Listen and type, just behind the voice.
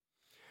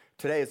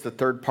Today is the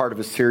third part of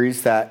a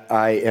series that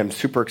I am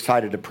super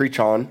excited to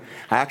preach on.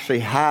 I actually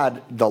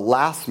had the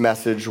last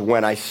message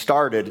when I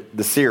started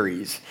the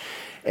series,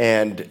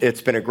 and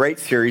it's been a great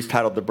series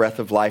titled The Breath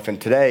of Life,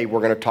 and today we're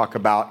going to talk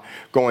about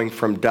going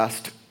from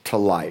dust to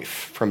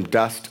life, from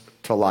dust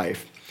to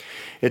life.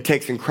 It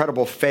takes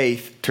incredible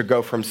faith to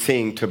go from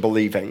seeing to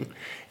believing,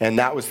 and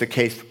that was the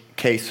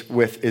case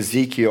with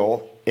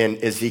Ezekiel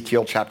in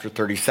Ezekiel chapter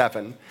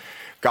 37.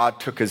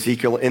 God took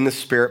Ezekiel in the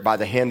spirit by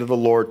the hand of the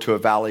Lord to a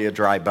valley of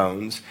dry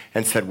bones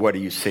and said, "What do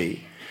you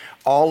see?"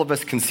 All of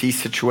us can see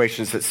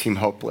situations that seem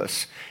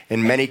hopeless.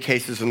 In many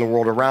cases in the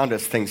world around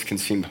us, things can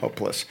seem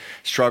hopeless.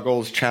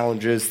 Struggles,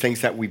 challenges, things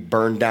that we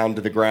burn down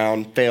to the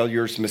ground,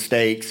 failures,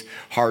 mistakes,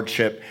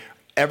 hardship.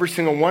 Every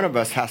single one of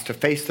us has to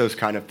face those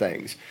kind of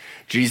things.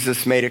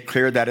 Jesus made it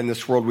clear that in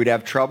this world we'd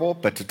have trouble,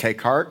 but to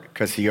take heart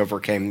because he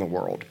overcame the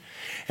world.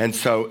 And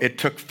so it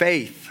took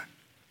faith.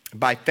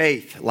 By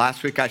faith,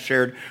 last week I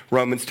shared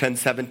Romans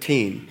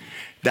 10:17,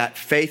 that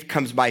faith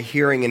comes by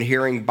hearing and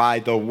hearing by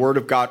the word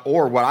of God,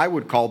 or what I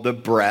would call the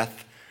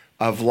breath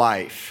of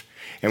life.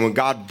 And when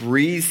God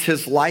breathes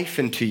his life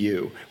into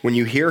you, when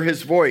you hear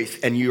his voice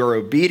and you are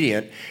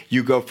obedient,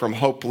 you go from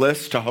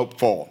hopeless to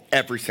hopeful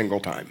every single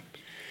time.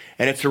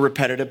 And it's a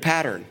repetitive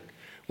pattern.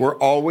 We're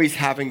always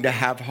having to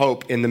have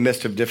hope in the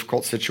midst of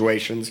difficult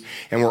situations,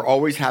 and we're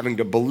always having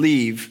to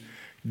believe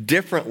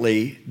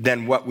differently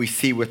than what we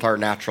see with our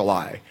natural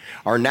eye.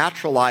 Our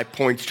natural eye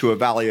points to a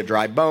valley of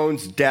dry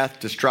bones,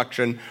 death,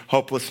 destruction,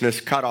 hopelessness,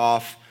 cut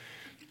off.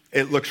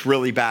 It looks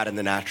really bad in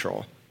the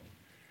natural.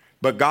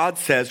 But God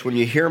says, when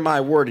you hear my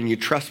word and you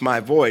trust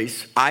my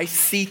voice, I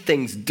see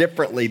things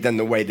differently than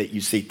the way that you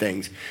see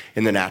things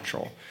in the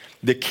natural.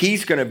 The key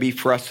is going to be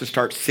for us to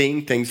start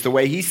seeing things the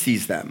way he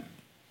sees them.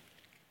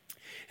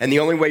 And the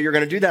only way you're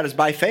going to do that is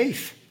by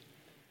faith.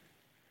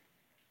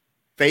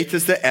 Faith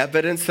is the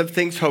evidence of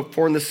things hoped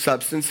for and the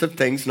substance of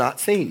things not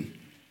seen.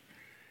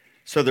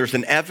 So there's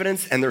an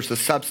evidence and there's a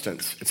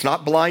substance. It's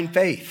not blind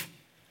faith.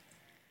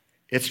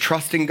 It's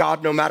trusting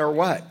God no matter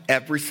what,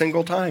 every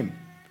single time,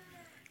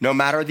 no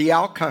matter the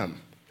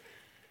outcome.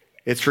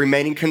 It's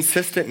remaining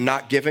consistent and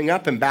not giving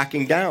up and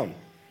backing down.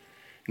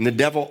 And the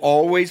devil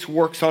always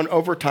works on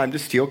overtime to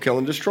steal, kill,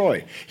 and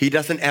destroy. He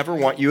doesn't ever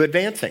want you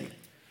advancing.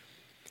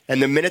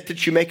 And the minute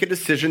that you make a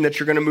decision that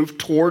you're going to move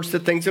towards the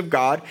things of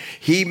God,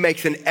 he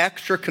makes an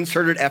extra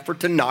concerted effort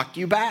to knock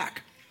you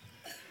back.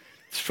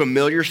 It's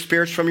familiar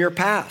spirits from your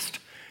past.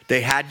 They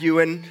had you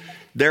in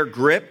their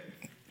grip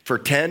for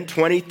 10,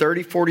 20,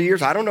 30, 40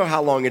 years. I don't know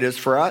how long it is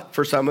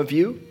for some of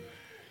you.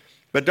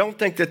 But don't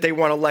think that they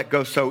want to let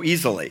go so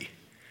easily.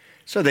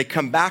 So they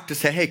come back to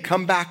say, hey,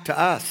 come back to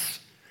us.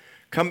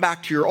 Come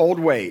back to your old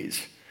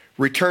ways.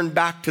 Return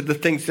back to the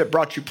things that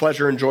brought you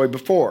pleasure and joy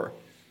before.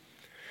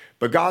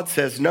 But God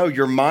says, no,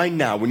 you're mine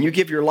now. When you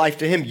give your life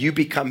to him, you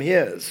become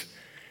his.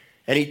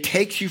 And he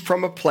takes you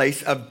from a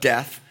place of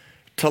death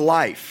to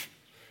life.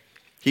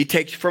 He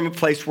takes you from a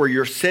place where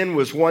your sin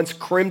was once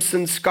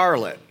crimson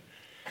scarlet,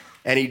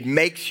 and he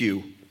makes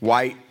you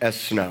white as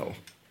snow.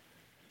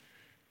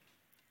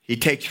 He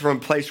takes you from a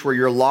place where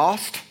you're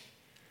lost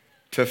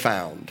to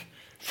found,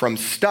 from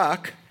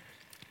stuck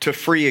to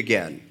free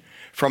again,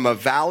 from a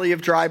valley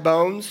of dry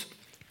bones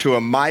to a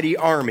mighty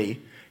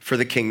army for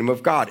the kingdom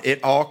of God.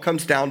 It all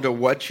comes down to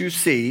what you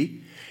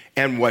see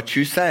and what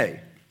you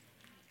say.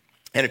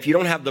 And if you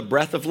don't have the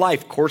breath of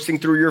life coursing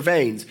through your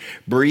veins,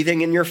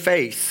 breathing in your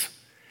face,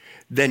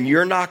 then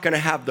you're not going to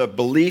have the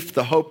belief,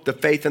 the hope, the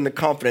faith, and the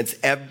confidence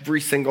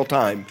every single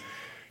time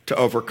to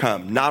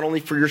overcome. Not only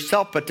for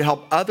yourself, but to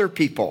help other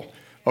people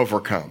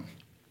overcome.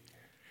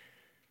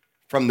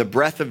 From the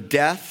breath of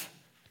death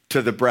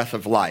to the breath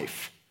of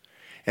life.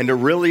 And to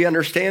really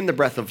understand the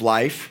breath of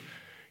life,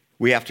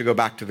 we have to go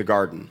back to the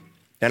garden.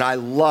 And I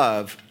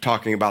love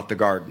talking about the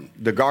garden.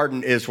 The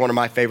garden is one of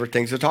my favorite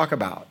things to talk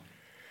about.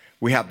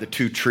 We have the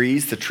two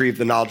trees, the tree of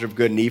the knowledge of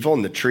good and evil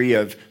and the tree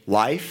of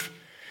life.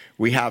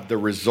 We have the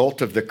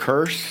result of the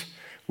curse.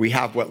 We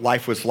have what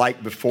life was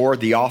like before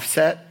the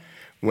offset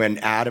when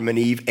Adam and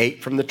Eve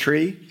ate from the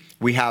tree.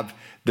 We have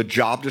the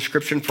job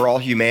description for all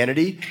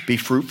humanity: be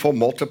fruitful,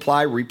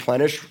 multiply,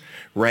 replenish,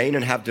 reign,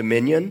 and have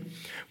dominion.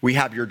 We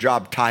have your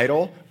job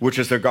title, which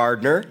is a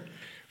gardener,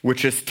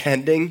 which is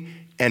tending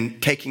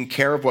and taking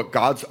care of what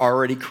God's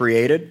already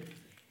created.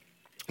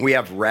 We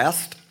have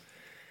rest.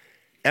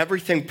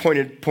 Everything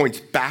points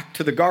back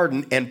to the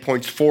garden and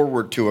points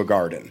forward to a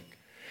garden.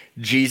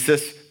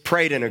 Jesus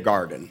prayed in a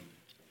garden.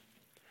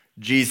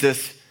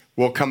 Jesus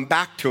will come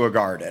back to a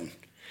garden.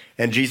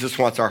 And Jesus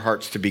wants our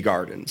hearts to be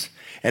gardens.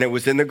 And it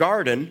was in the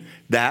garden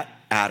that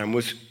Adam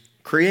was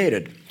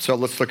created. So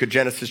let's look at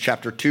Genesis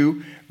chapter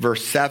 2,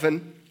 verse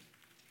 7.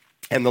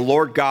 And the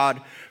Lord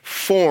God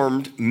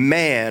formed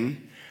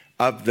man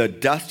of the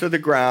dust of the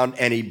ground,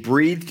 and he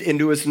breathed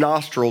into his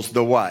nostrils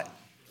the what?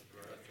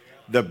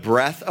 The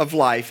breath of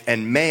life,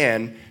 and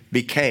man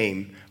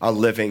became a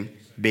living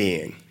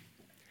being.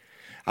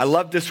 I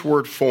love this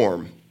word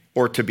form,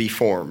 or to be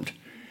formed.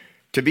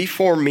 To be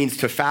formed means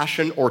to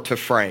fashion or to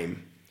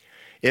frame.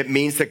 It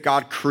means that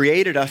God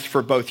created us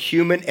for both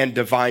human and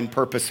divine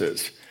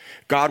purposes.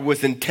 God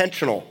was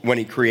intentional when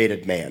he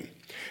created man.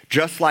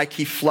 Just like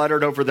he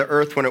fluttered over the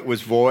earth when it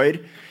was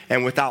void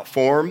and without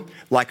form,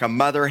 like a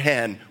mother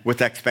hen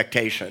with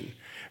expectation.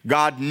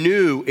 God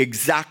knew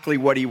exactly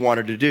what he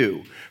wanted to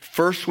do.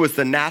 First was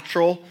the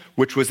natural,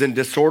 which was in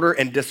disorder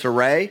and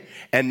disarray,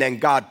 and then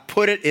God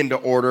put it into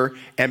order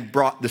and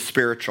brought the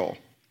spiritual.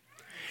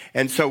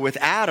 And so with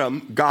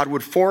Adam, God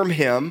would form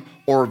him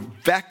or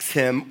vex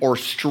him or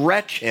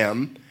stretch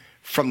him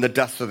from the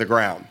dust of the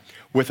ground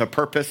with a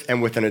purpose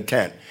and with an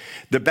intent.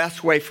 The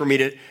best way for me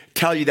to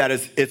tell you that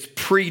is it's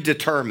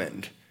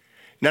predetermined.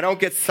 Now don't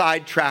get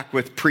sidetracked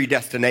with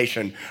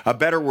predestination. A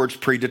better word's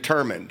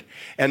predetermined.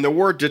 And the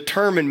word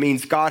determined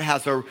means God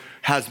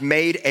has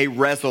made a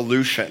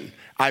resolution.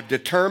 I've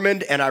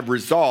determined and I've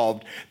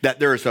resolved that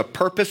there is a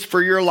purpose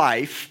for your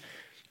life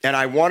and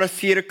I want to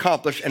see it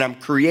accomplished, and I'm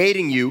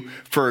creating you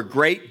for a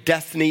great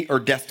destiny or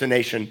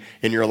destination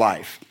in your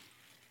life.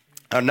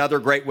 Another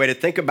great way to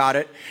think about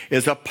it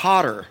is a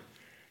potter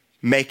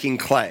making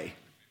clay.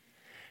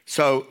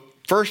 So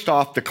first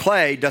off, the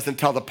clay doesn't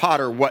tell the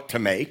potter what to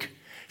make.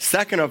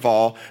 Second of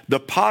all, the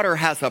potter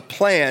has a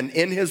plan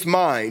in his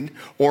mind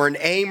or an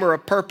aim or a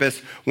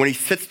purpose when he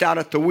sits down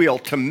at the wheel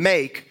to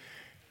make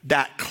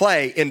that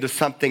clay into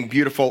something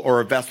beautiful or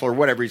a vessel or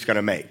whatever he's going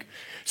to make.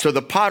 So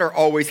the potter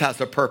always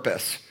has a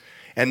purpose,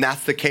 and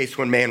that's the case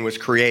when man was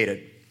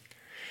created.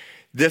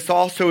 This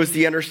also is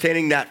the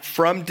understanding that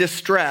from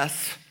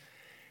distress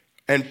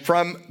and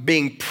from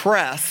being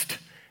pressed,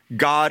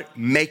 God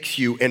makes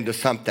you into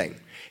something.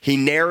 He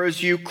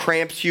narrows you,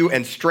 cramps you,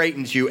 and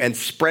straightens you, and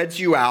spreads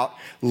you out,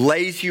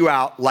 lays you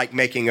out like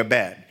making a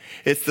bed.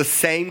 It's the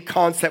same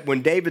concept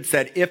when David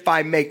said, if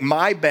I make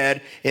my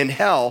bed in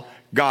hell,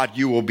 God,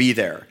 you will be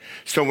there.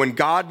 So when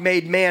God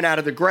made man out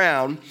of the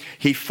ground,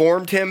 he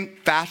formed him,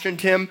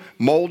 fashioned him,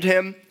 molded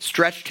him,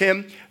 stretched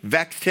him,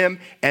 vexed him,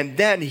 and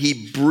then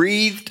he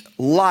breathed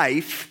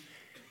life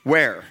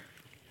where?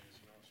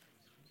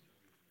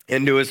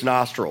 Into his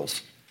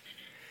nostrils.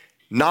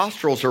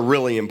 Nostrils are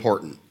really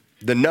important.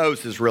 The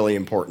nose is really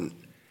important.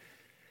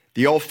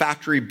 The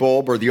olfactory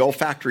bulb or the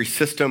olfactory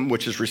system,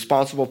 which is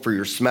responsible for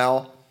your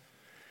smell,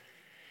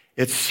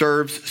 it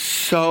serves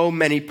so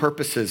many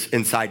purposes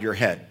inside your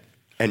head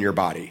and your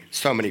body,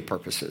 so many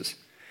purposes.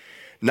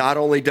 Not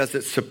only does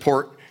it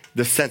support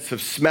the sense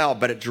of smell,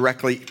 but it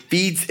directly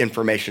feeds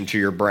information to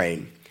your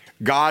brain.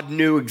 God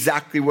knew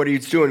exactly what he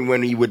was doing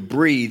when he would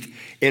breathe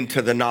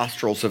into the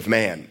nostrils of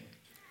man.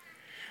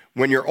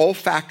 When your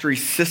olfactory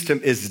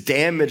system is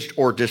damaged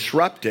or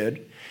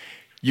disrupted,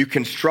 you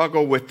can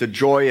struggle with the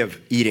joy of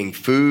eating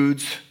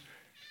foods,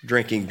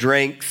 drinking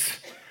drinks,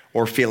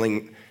 or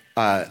feeling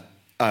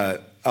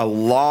a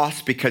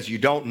loss because you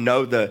don't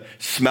know the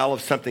smell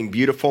of something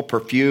beautiful,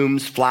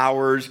 perfumes,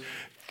 flowers,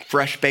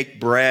 fresh baked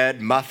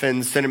bread,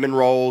 muffins, cinnamon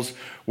rolls,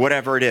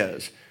 whatever it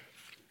is.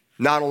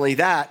 Not only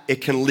that,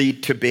 it can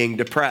lead to being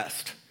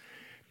depressed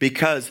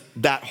because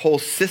that whole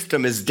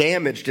system is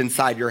damaged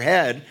inside your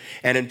head,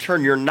 and in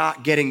turn, you're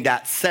not getting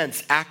that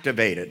sense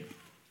activated.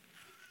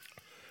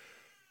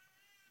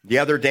 The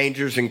other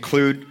dangers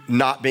include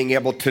not being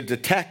able to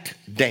detect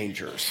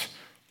dangers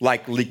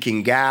like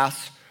leaking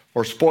gas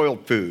or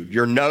spoiled food.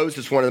 Your nose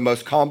is one of the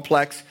most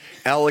complex,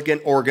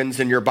 elegant organs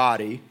in your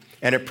body,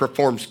 and it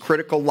performs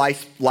critical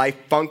life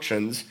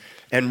functions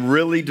and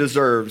really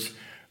deserves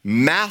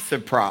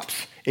massive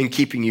props in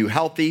keeping you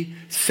healthy,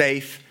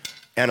 safe,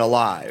 and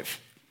alive.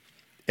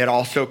 It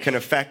also can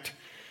affect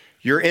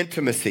your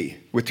intimacy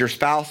with your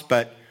spouse,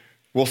 but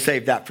we'll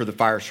save that for the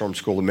Firestorm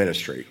School of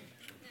Ministry.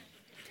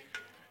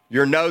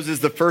 Your nose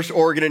is the first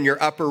organ in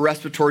your upper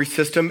respiratory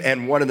system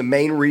and one of the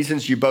main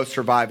reasons you both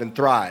survive and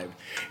thrive.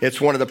 It's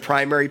one of the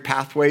primary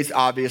pathways,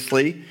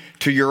 obviously,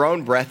 to your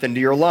own breath into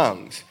your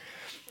lungs.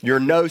 Your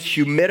nose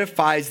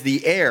humidifies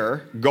the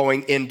air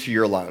going into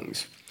your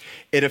lungs.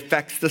 It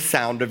affects the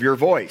sound of your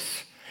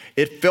voice.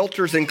 It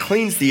filters and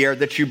cleans the air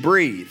that you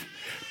breathe.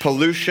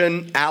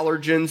 Pollution,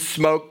 allergens,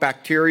 smoke,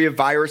 bacteria,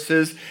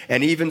 viruses,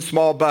 and even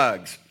small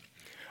bugs.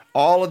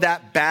 All of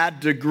that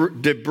bad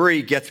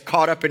debris gets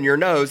caught up in your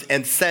nose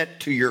and sent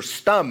to your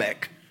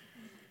stomach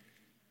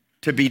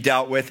to be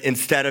dealt with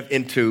instead of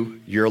into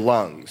your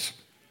lungs.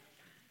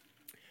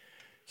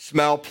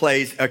 Smell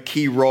plays a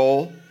key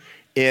role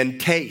in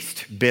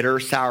taste. Bitter,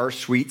 sour,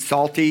 sweet,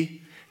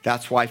 salty.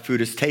 That's why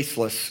food is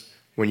tasteless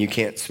when you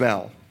can't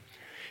smell.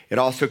 It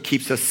also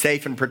keeps us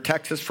safe and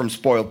protects us from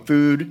spoiled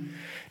food,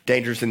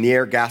 dangers in the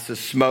air,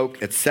 gases,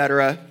 smoke,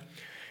 etc.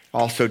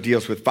 Also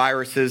deals with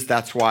viruses.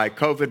 That's why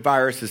COVID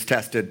virus is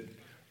tested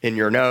in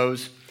your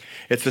nose.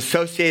 It's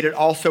associated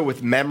also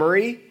with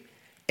memory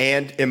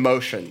and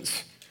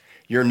emotions.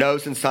 Your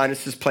nose and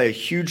sinuses play a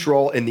huge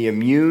role in the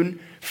immune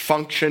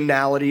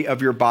functionality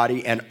of your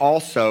body and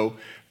also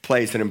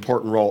plays an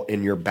important role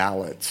in your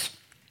balance.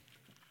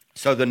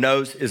 So the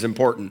nose is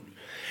important.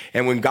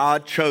 And when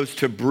God chose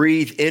to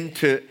breathe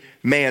into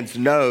man's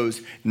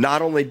nose,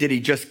 not only did he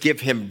just give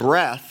him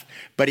breath,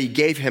 but he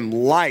gave him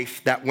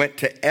life that went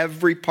to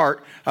every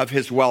part of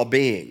his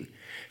well-being.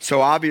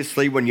 So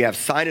obviously, when you have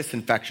sinus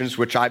infections,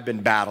 which I've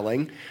been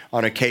battling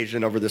on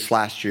occasion over this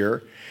last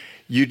year,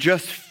 you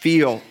just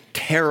feel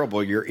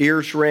terrible. Your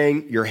ears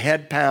ring, your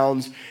head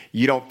pounds,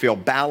 you don't feel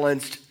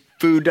balanced,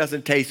 food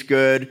doesn't taste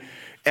good,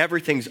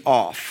 everything's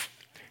off.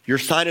 Your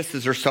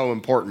sinuses are so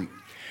important.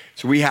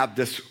 So we have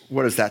this,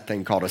 what is that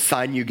thing called? A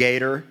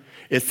sinugator.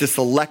 It's this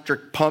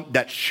electric pump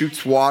that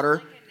shoots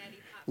water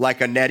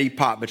like a neti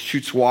pot, but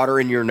shoots water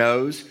in your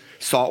nose,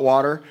 salt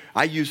water.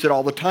 I use it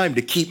all the time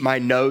to keep my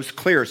nose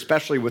clear,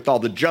 especially with all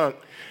the junk.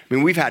 I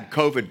mean, we've had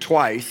COVID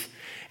twice,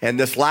 and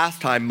this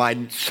last time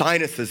my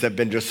sinuses have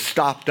been just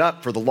stopped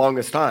up for the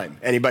longest time.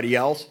 Anybody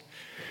else?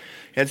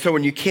 And so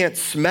when you can't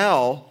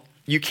smell,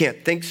 you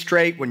can't think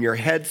straight, when your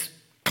head's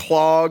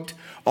clogged,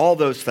 all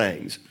those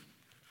things.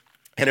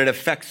 And it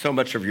affects so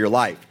much of your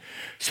life.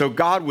 So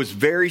God was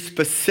very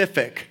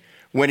specific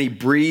when he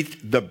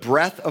breathed the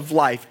breath of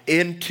life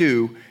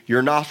into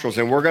your nostrils.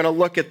 And we're going to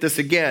look at this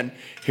again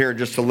here in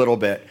just a little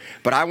bit.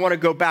 But I want to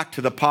go back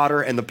to the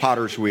potter and the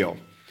potter's wheel.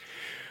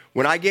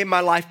 When I gave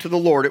my life to the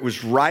Lord, it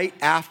was right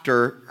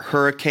after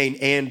Hurricane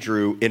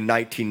Andrew in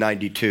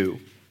 1992.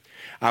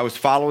 I was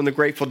following the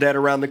Grateful Dead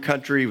around the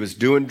country, was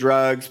doing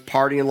drugs,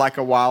 partying like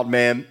a wild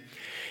man.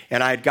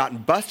 And I had gotten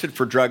busted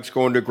for drugs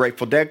going to a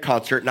Grateful Dead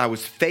concert, and I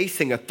was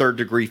facing a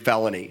third-degree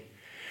felony.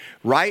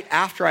 Right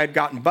after I had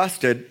gotten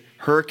busted,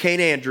 Hurricane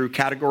Andrew,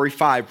 Category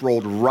 5,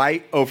 rolled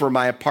right over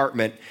my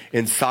apartment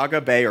in Saga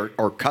Bay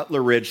or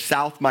Cutler Ridge,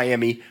 South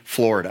Miami,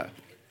 Florida.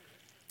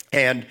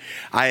 And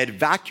I had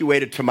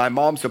evacuated to my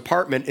mom's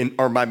apartment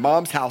or my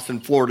mom's house in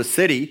Florida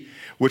City,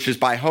 which is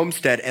by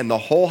Homestead, and the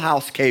whole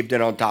house caved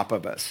in on top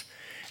of us.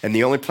 And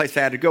the only place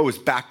I had to go was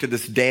back to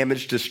this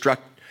damaged,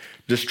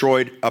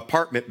 destroyed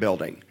apartment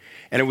building.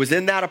 And it was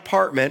in that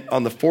apartment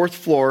on the 4th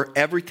floor,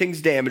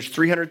 everything's damaged,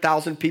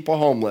 300,000 people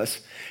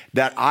homeless,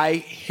 that I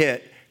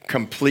hit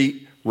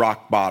complete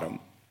rock bottom.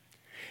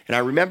 And I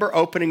remember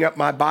opening up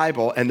my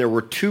Bible, and there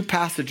were 2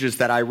 passages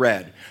that I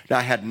read. Now,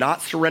 I had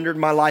not surrendered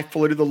my life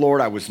fully to the Lord.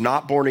 I was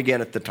not born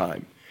again at the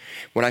time.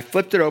 When I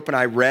flipped it open,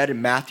 I read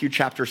in Matthew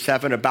chapter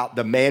 7 about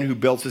the man who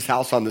builds his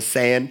house on the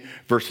sand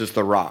versus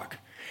the rock.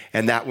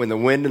 And that when the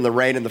wind and the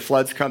rain and the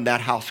floods come,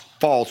 that house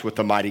falls with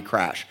a mighty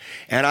crash.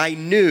 And I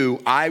knew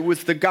I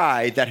was the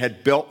guy that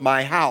had built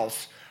my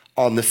house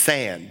on the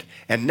sand.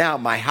 And now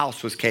my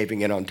house was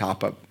caving in on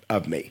top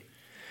of me.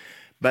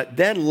 But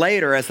then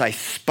later, as I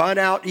spun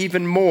out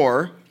even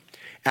more,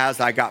 as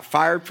I got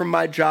fired from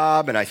my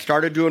job and I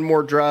started doing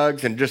more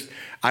drugs and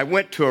I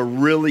went to a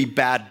really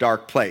bad,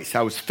 dark place.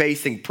 I was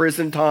facing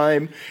prison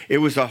time. It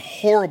was a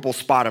horrible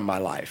spot in my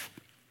life.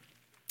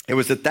 It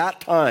was at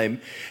that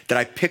time that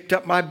I picked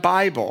up my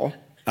Bible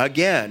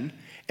again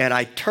and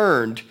I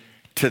turned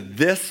to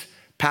this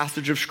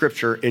passage of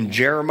scripture in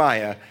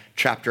Jeremiah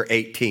chapter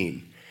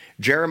 18.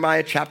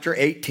 Jeremiah chapter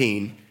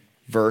 18,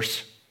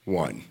 verse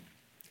 1.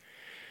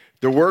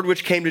 The word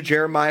which came to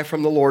Jeremiah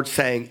from the Lord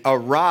saying,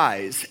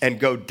 arise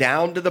and go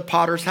down to the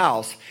potter's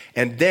house,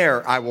 and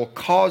there I will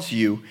cause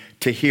you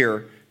to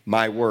hear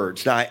my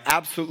words. Now, I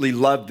absolutely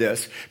love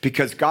this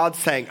because God's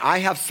saying, I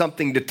have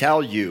something to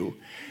tell you.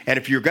 And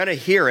if you're going to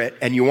hear it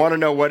and you want to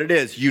know what it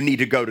is, you need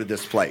to go to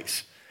this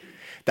place.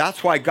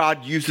 That's why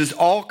God uses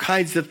all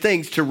kinds of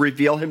things to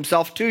reveal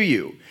himself to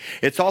you.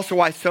 It's also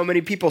why so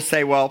many people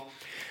say, well,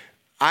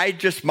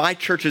 my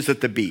church is at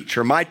the beach,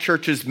 or my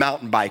church is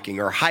mountain biking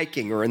or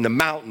hiking or in the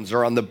mountains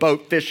or on the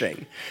boat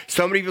fishing.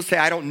 So many people say,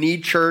 I don't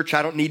need church,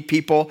 I don't need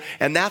people.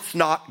 And that's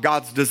not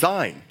God's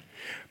design.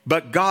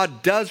 But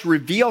God does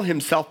reveal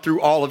himself through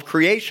all of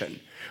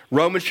creation.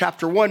 Romans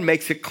chapter 1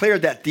 makes it clear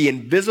that the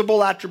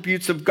invisible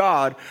attributes of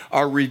God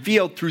are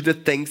revealed through the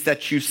things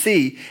that you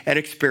see and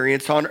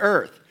experience on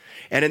earth.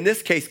 And in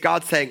this case,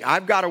 God's saying,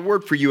 I've got a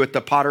word for you at the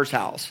potter's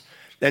house.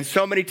 And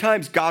so many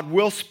times God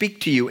will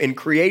speak to you in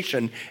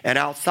creation and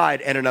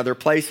outside and in other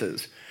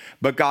places.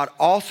 But God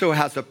also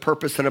has a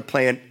purpose and a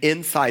plan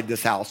inside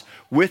this house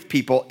with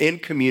people in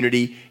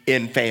community,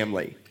 in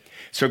family.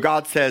 So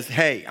God says,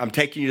 hey, I'm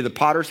taking you to the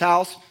potter's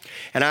house.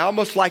 And I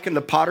almost liken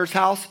the potter's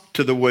house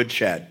to the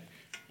woodshed.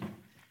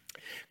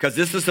 Because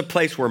this is a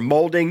place where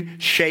molding,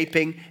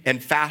 shaping,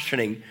 and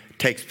fashioning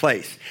takes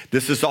place.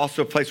 This is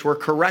also a place where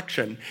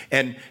correction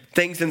and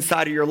things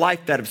inside of your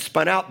life that have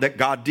spun out that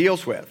God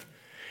deals with.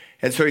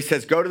 And so he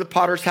says, go to the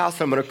potter's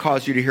house. I'm going to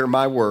cause you to hear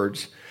my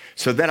words.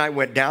 So then I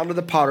went down to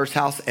the potter's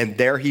house, and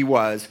there he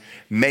was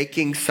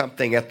making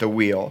something at the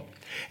wheel.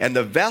 And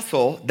the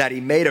vessel that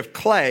he made of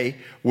clay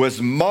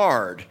was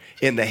marred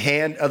in the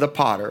hand of the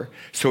potter.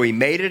 So he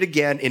made it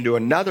again into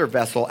another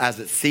vessel as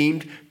it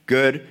seemed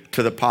good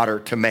to the potter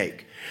to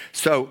make.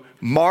 So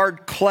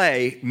marred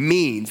clay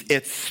means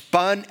it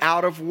spun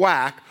out of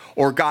whack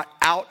or got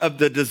out of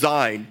the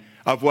design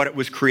of what it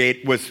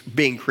was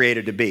being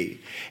created to be.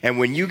 And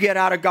when you get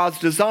out of God's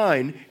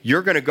design,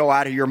 you're going to go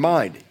out of your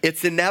mind.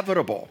 It's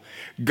inevitable.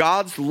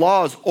 God's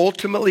laws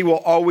ultimately will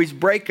always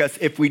break us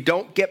if we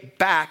don't get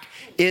back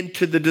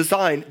into the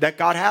design that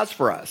God has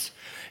for us.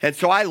 And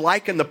so I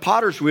liken the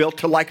potter's wheel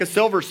to like a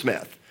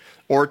silversmith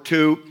or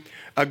to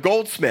a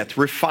goldsmith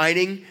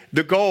refining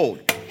the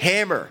gold.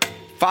 Hammer,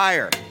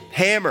 fire,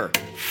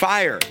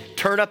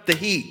 turn up the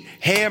heat,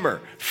 hammer,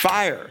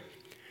 fire.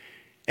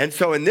 And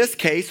so in this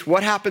case,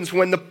 what happens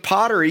when the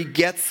pottery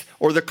gets,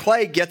 or the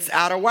clay gets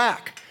out of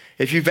whack?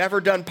 If you've ever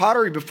done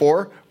pottery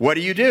before, what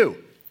do?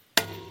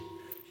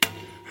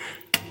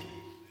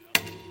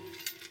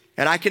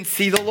 And I can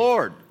see the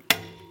Lord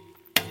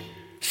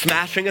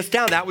smashing us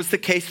down. That was the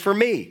case for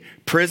me.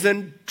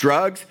 Prison,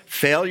 drugs,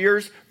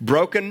 failures,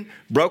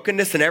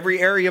 brokenness in every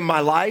area of my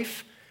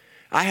life.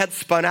 I had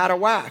spun out of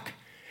whack.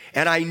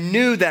 And I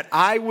knew that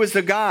I was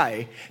a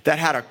guy that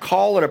had a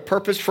call and a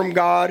purpose from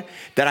God,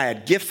 that I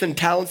had gifts and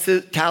talents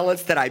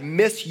that I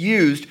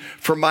misused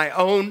for my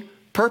own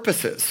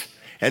purposes.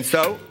 And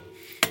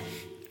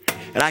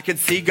I could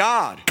see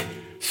God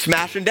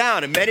smashing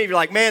down. And many of you are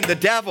like, man, the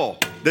devil.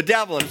 And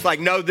it's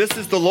like, no, this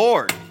is the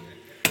Lord.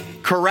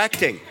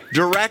 Correcting,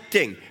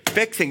 directing,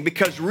 fixing.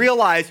 Because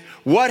realize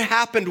what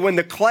happened when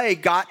the clay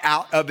got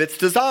out of its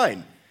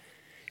design.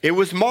 It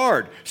was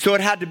marred. So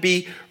it had to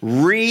be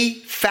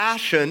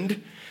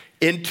refashioned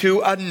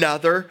into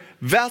another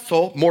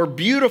vessel, more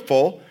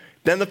beautiful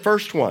than the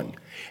first one.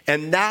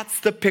 And that's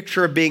the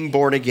picture of being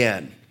born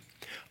again.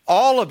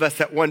 All of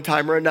us at one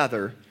time or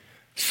another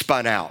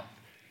spun out.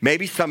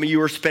 Maybe some of you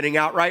are spinning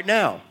out right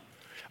now.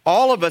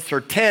 All of us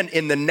are tend to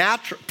in the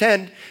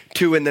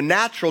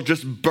natural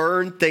just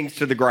burn things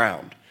to the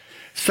ground.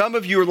 Some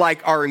of you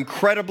are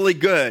incredibly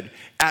good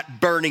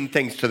at burning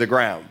things to the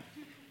ground.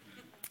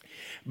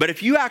 But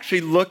if you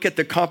actually look at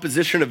the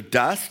composition of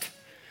dust,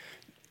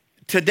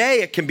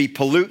 today it can be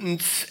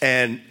pollutants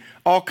and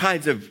all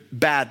kinds of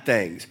bad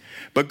things.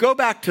 But go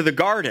back to the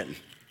garden.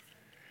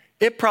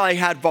 It probably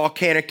had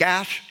volcanic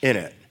ash in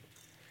it.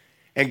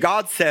 And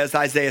God says,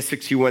 Isaiah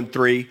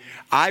 61:3,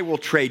 I will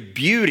trade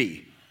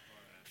beauty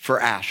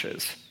for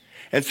ashes.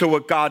 And so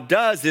what God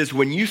does is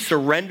when you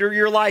surrender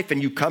your life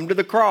and you come to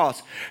the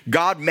cross,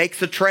 God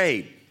makes a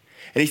trade.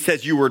 And he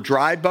says, you were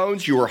dry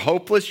bones, you were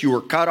hopeless, you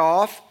were cut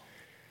off.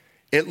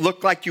 It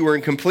looked like you were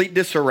in complete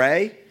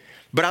disarray,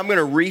 but I'm going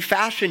to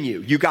refashion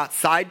you. You got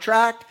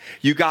sidetracked.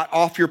 You got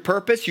off your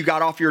purpose. You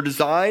got off your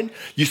design.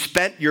 You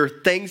spent your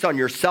things on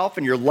yourself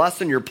and your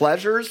lusts and your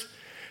pleasures.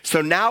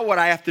 So now what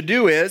I have to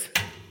do is,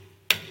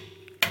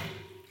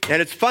 and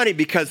it's funny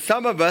because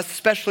some of us,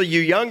 especially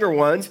you younger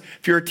ones,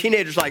 if you're a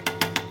teenager, like,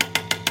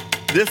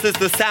 this is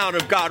the sound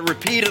of God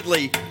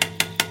repeatedly.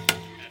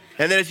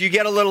 And then as you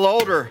get a little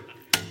older,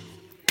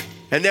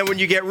 and then when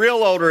you get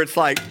real older, it's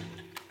like,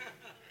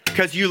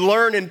 because you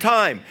learn in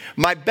time.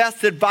 My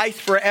best advice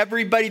for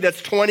everybody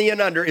that's 20 and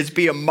under is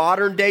be a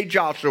modern day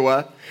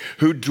Joshua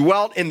who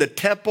dwelt in the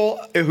temple,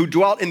 who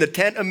dwelt in the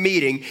tent of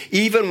meeting.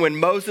 Even when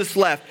Moses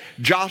left,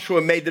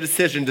 Joshua made the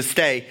decision to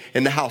stay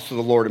in the house of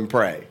the Lord and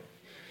pray.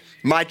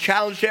 My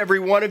challenge to every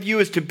one of you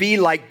is to be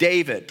like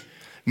David.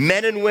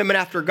 Men and women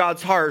after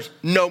God's heart,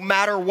 no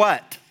matter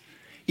what.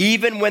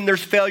 Even when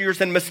there's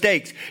failures and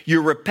mistakes,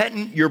 you're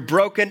repentant, you're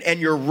broken, and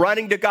you're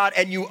running to God,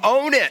 and you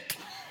own it.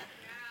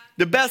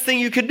 The best thing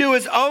you can do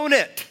is own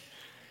it.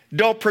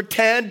 Don't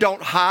pretend,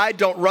 don't hide,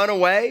 don't run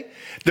away.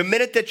 The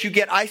minute that you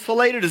get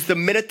isolated is the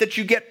minute that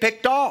you get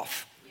picked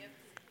off.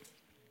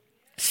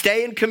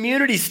 Stay in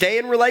community, stay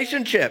in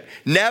relationship.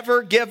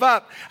 Never give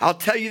up. I'll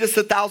tell you this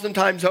 1,000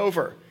 times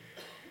over.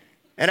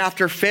 And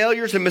after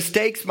failures and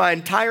mistakes my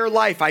entire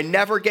life, I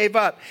never gave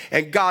up.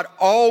 And God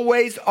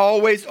always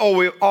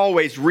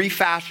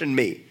refashioned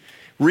me,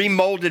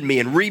 remolded me,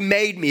 and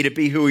remade me to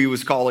be who he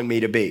was calling me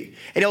to be.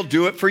 And he'll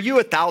do it for you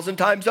 1,000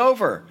 times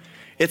over.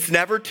 It's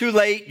never too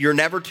late. You're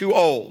never too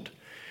old.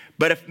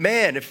 But if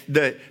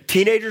the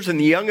teenagers and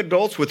the young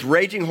adults with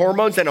raging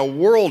hormones and a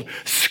world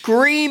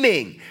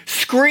screaming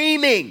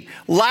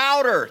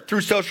louder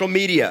through social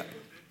media,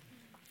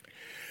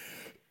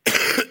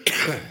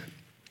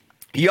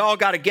 y'all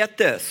got to get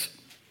this.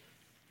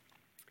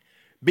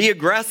 Be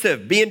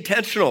aggressive, be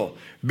intentional,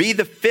 be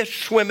the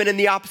fish swimming in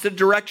the opposite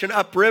direction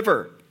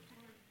upriver.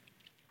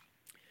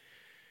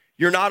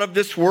 You're not of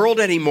this world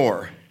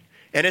anymore.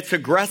 And it's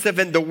aggressive,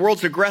 and the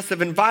world's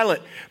aggressive and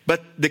violent.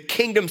 But the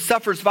kingdom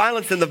suffers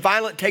violence, and the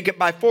violent take it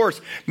by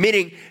force.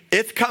 Meaning,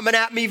 it's coming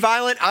at me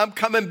violent, I'm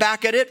coming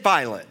back at it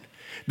violent.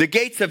 The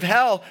gates of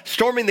hell,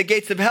 storming the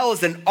gates of hell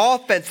is an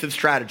offensive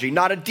strategy,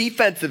 not a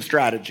defensive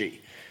strategy.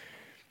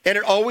 And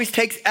it always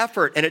takes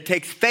effort, and it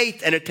takes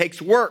faith, and it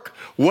takes work.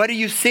 What do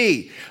you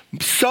see?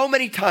 So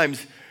many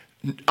times,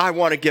 I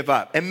want to give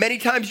up. And many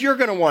times, you're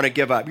going to want to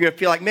give up. You're going to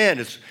feel like, man,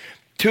 it's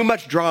too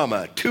much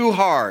drama, too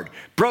hard,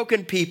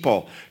 broken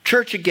people,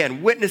 church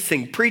again,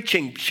 witnessing,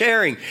 preaching,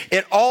 sharing.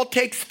 It all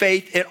takes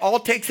faith, it all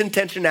takes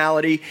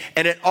intentionality,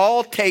 and it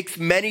all takes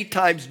many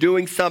times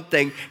doing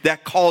something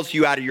that calls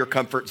you out of your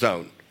comfort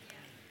zone.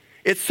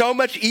 It's so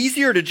much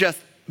easier to just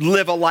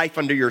live a life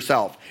unto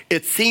yourself.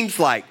 It seems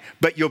like,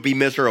 but you'll be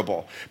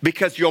miserable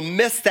because you'll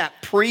miss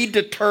that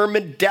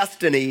predetermined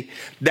destiny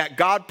that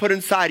God put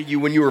inside of you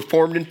when you were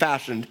formed and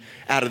fashioned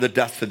out of the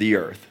dust of the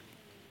earth.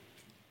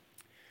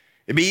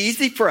 It'd be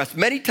easy for us.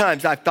 Many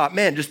times I've thought,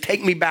 man, just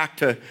take me back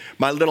to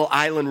my little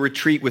island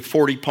retreat with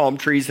 40 palm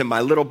trees and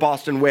my little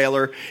Boston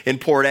whaler in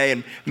Port A.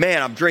 And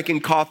man, I'm drinking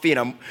coffee and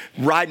I'm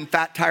riding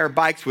fat tire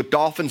bikes with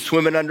dolphins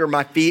swimming under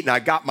my feet. And I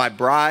got my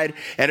bride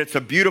and it's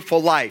a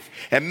beautiful life.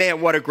 And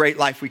man, what a great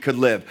life we could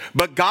live.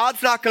 But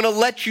God's not going to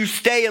let you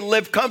stay and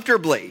live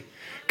comfortably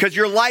because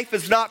your life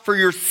is not for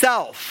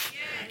yourself.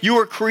 You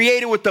were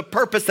created with a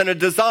purpose and a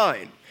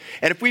design.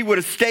 And if we would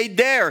have stayed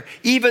there,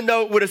 even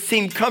though it would have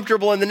seemed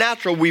comfortable in the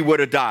natural, we would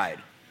have died.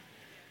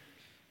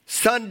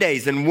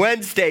 Sundays and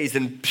Wednesdays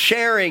and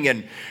sharing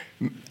and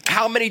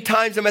how many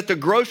times I'm at the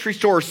grocery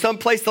store or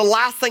someplace, the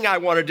last thing I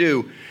want to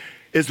do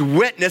is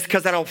witness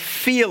because I don't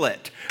feel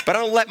it. But I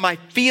don't let my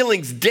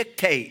feelings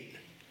dictate.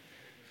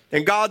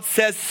 And God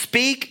says,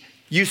 speak,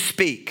 you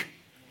speak.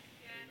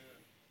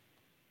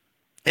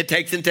 It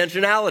takes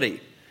intentionality.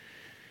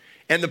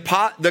 And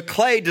the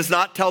clay does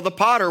not tell the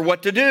potter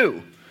what to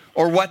do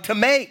or what to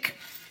make.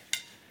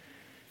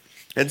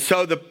 And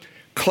so the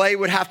clay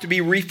would have to be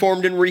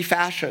reformed and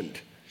refashioned.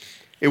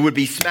 It would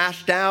be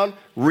smashed down,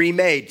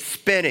 remade,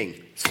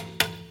 spinning,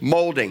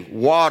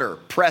 molding, water,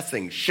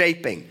 pressing,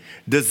 shaping,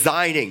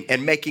 designing,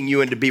 and making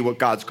you into be what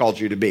God's called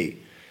you to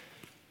be.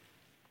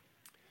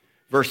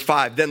 Verse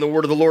 5, then the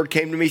word of the Lord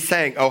came to me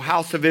saying, O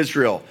house of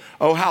Israel,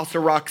 O house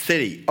of Rock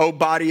City, O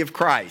body of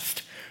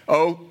Christ,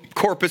 O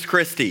Corpus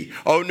Christi,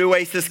 O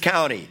Nueces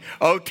County,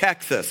 O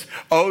Texas,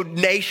 O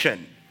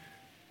nation,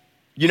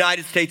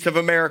 United States of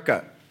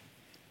America.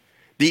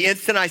 The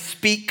instant I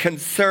speak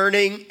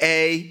concerning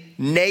a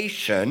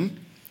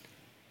nation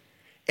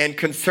and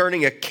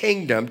concerning a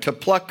kingdom to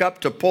pluck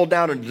up, to pull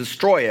down, and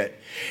destroy it,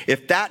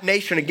 if that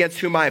nation against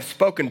whom I have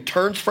spoken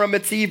turns from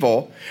its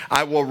evil,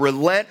 I will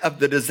relent of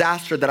the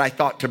disaster that I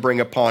thought to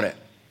bring upon it.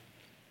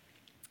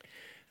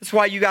 That's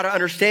why you got to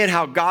understand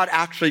how God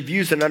actually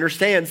views and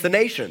understands the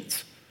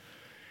nations.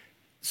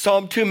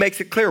 Psalm 2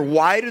 makes it clear.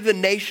 Why do the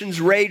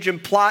nations rage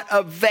and plot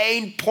a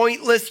vain,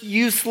 pointless,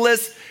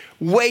 useless,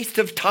 waste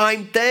of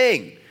time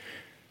thing?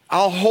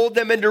 I'll hold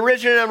them in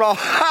derision and I'll,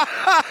 ha,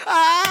 ha,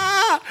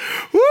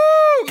 ha.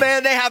 Woo,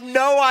 man, they have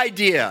no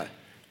idea.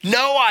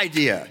 No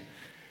idea.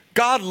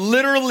 God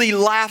literally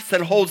laughs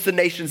and holds the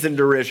nations in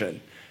derision.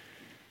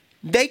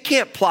 They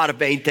can't plot a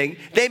vain thing.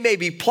 They may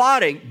be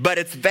plotting, but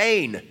it's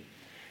vain.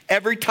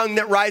 Every tongue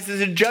that rises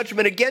in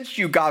judgment against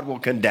you, God will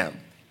condemn.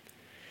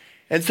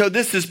 And so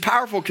this is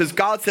powerful because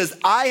God says,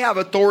 I have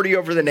authority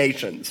over the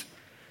nations.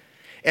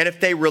 And if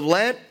they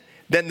relent,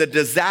 then the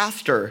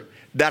disaster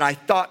that I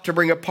thought to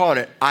bring upon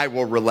it, I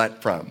will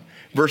relent from.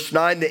 Verse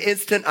 9, the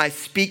instant I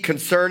speak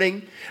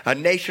concerning a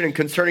nation and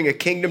concerning a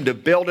kingdom to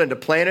build and to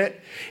plant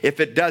it, if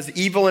it does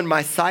evil in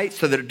my sight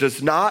so that it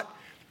does not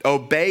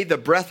obey the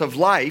breath of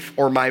life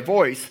or my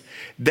voice,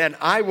 then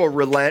I will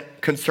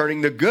relent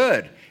concerning the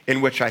good in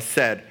which I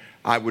said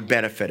I would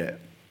benefit it.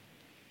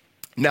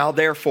 Now,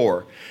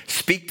 therefore,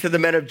 speak to the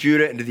men of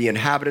Judah and to the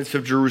inhabitants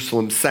of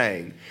Jerusalem,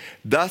 saying,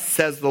 thus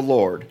says the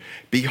Lord,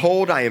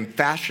 behold, I am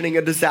fashioning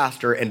a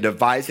disaster and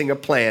devising a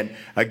plan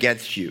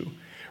against you.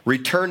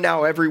 Return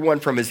now everyone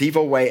from his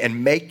evil way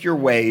and make your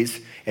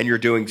ways and your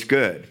doings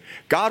good.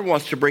 God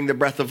wants to bring the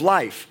breath of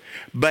life.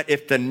 But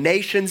if the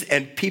nations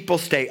and people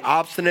stay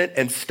obstinate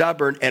and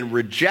stubborn and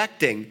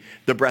rejecting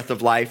the breath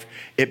of life,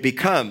 it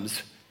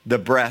becomes the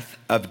breath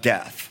of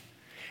death.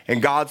 And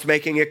God's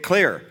making it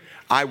clear.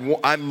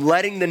 I'm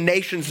letting the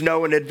nations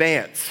know in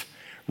advance.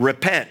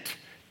 Repent.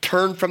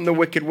 Turn from the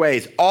wicked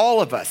ways.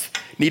 All of us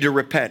need to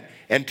repent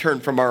and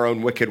turn from our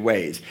own wicked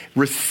ways.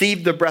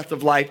 Receive the breath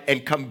of life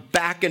and come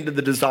back into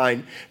the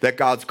design that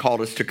God's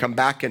called us to come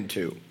back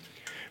into.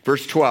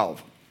 Verse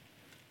 12.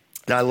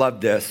 And I love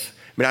this.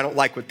 I mean, I don't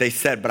like what they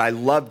said, but I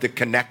love the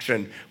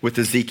connection with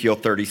Ezekiel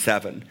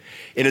 37.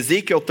 In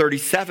Ezekiel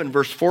 37,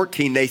 verse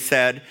 14, they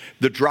said,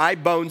 the dry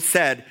bones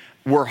said,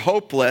 we're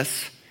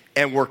hopeless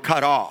and we're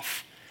cut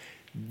off.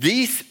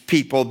 These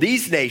people,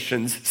 these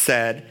nations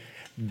said,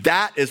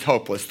 that is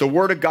hopeless. The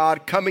word of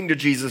God coming to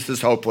Jesus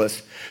is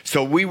hopeless.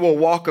 So we will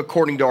walk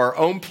according to our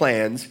own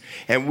plans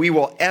and we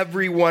will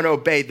everyone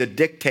obey the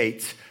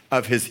dictates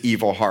of his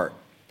evil heart.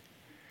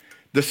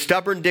 The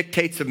stubborn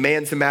dictates of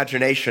man's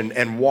imagination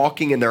and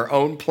walking in their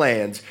own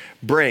plans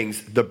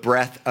brings the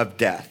breath of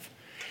death.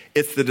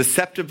 It's the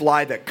deceptive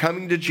lie that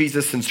coming to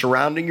Jesus and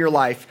surrounding your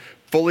life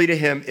fully to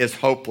him is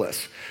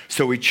hopeless.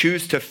 So we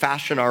choose to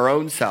fashion our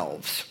own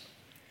selves.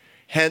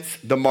 Hence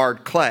the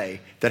marred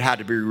clay that had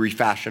to be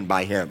refashioned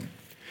by him.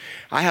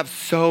 I have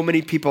so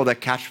many people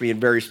that catch me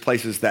in various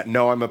places that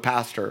know I'm a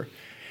pastor,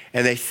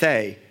 and they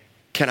say,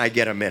 can I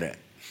get a minute?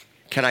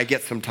 Can I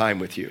get some time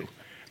with you?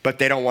 But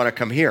they don't want to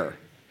come here.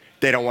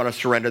 They don't want to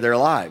surrender their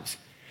lives.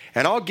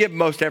 And I'll give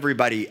most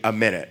everybody a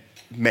minute,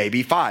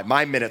 maybe 5.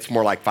 My minute's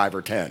more like 5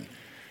 or 10.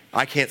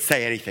 I can't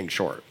say anything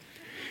short.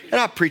 And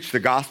I'll preach the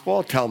gospel,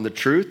 I'll tell them the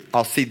truth,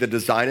 I'll see the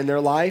design in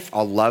their life,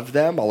 I'll love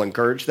them, I'll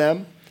encourage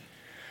them.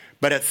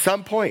 But at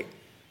some point,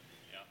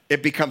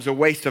 it becomes a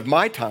waste of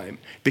my time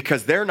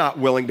because they're not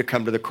willing to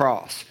come to the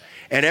cross.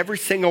 And every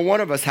single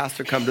one of us has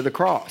to come to the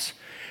cross.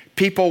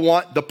 People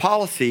want the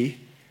policy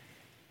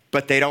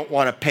but they don't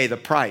want to pay the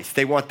price.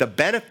 They want the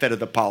benefit of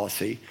the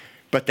policy,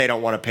 but they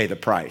don't want to pay the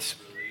price.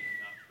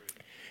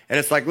 And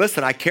it's like,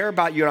 listen, I care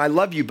about you and I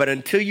love you, but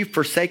until you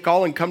forsake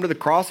all and come to the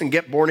cross and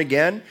get born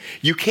again,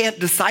 you can't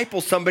disciple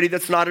somebody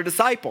that's not a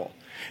disciple.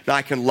 Now,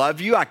 I can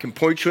love you, I can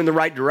point you in the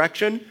right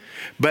direction,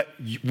 but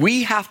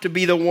we have to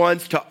be the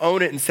ones to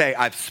own it and say,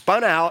 I've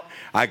spun out,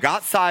 I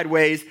got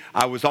sideways,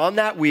 I was on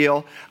that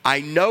wheel,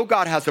 I know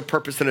God has a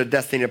purpose and a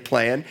destiny and a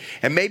plan,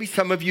 and maybe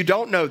some of you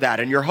don't know that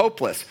and you're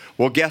hopeless.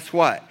 Well, guess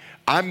what?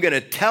 I'm going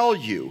to tell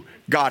you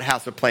God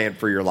has a plan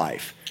for your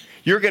life.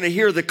 You're going to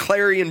hear the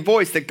clarion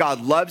voice that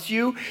God loves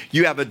you.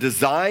 You have a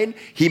design.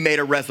 He made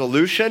a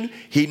resolution.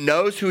 He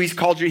knows who he's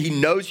called you. He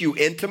knows you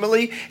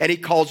intimately, and he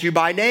calls you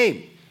by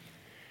name.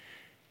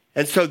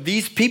 And so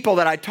these people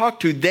that I talk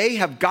to, they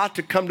have got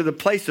to come to the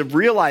place of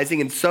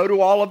realizing, and so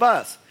do all of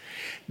us,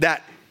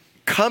 that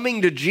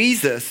coming to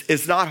Jesus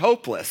is not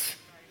hopeless.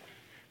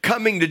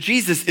 Coming to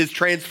Jesus is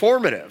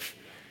transformative.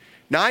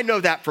 Now, I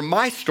know that from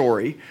my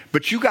story,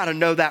 but you got to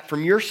know that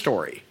from your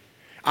story.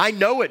 I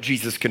know what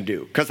Jesus can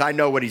do because I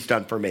know what he's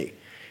done for me.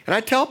 And I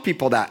tell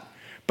people that.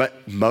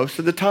 But most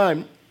of the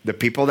time, the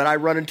people that I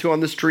run into on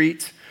the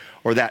streets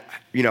or that,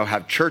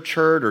 have church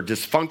hurt or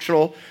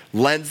dysfunctional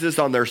lenses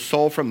on their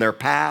soul from their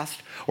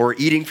past or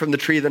eating from the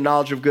tree of the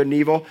knowledge of good and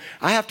evil,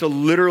 I have to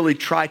literally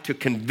try to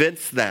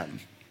convince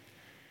them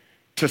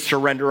to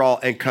surrender all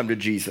and come to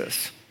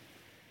Jesus.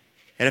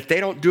 And if they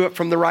don't do it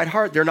from the right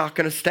heart, they're not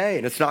going to stay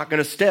and it's not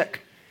going to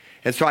stick.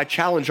 And so I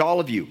challenge all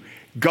of you,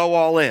 go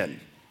all in.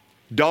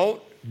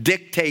 Don't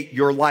dictate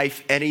your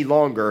life any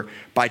longer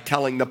by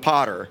telling the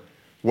potter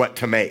what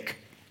to make.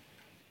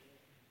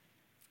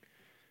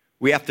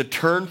 We have to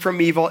turn from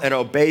evil and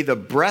obey the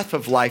breath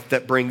of life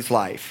that brings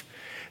life.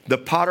 The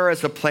potter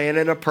has a plan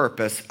and a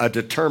purpose, a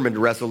determined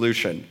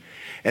resolution.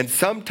 And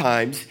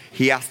sometimes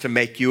he has to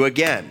make you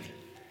again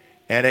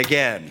and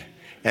again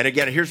and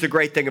again. Here's the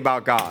great thing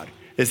about God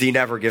is he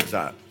never gives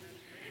up,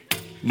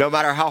 no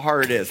matter how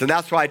hard it is. And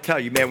that's why I tell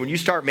you, man, when you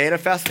start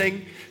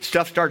manifesting,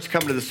 stuff starts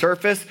coming to the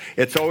surface.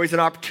 It's always an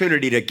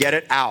opportunity to get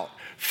it out.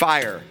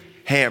 Fire,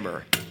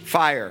 hammer,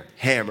 fire,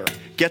 hammer.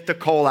 Get the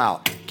coal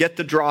out. Get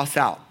the dross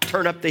out.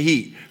 Turn up the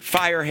heat.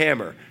 Fire,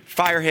 hammer,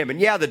 fire, hammer. And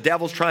yeah, the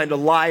devil's trying to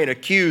lie and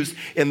accuse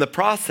in the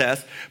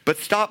process, but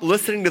stop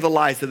listening to the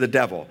lies of the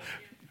devil.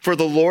 For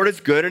the Lord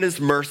is good and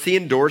his mercy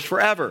endures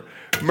forever.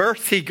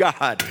 Mercy,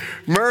 God.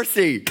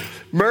 Mercy.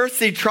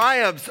 Mercy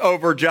triumphs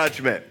over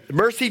judgment.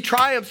 Mercy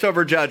triumphs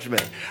over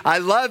judgment. I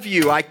love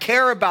you. I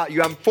care about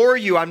you. I'm for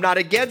you. I'm not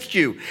against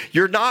you.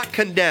 You're not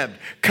condemned.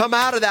 Come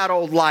out of that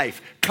old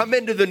life. Come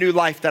into the new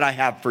life that I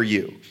have for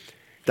you.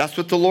 That's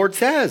what the Lord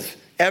says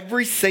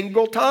every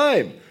single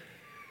time.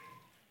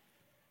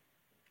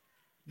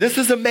 This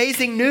is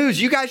amazing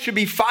news. You guys should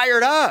be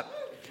fired up.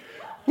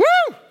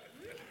 Woo!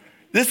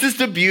 This is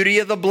the beauty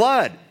of the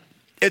blood.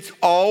 It's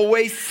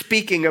always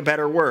speaking a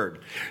better word.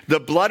 The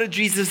blood of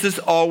Jesus is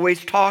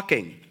always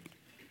talking.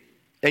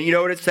 And you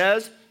know what it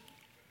says?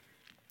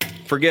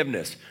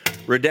 Forgiveness,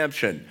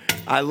 redemption.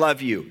 I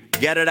love you.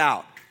 Get it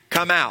out.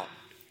 Come out.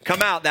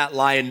 Come out, that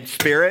lion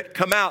spirit.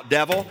 Come out,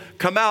 devil.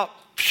 Come out,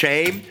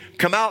 shame.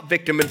 Come out,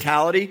 victim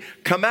mentality.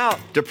 Come out,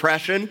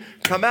 depression.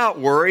 Come out,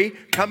 worry.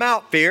 Come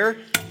out,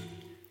 fear.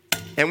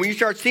 And when you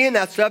start seeing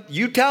that stuff,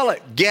 you tell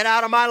it, get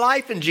out of my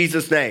life in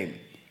Jesus' name.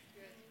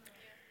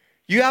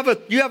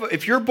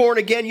 If you're born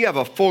again, you have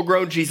a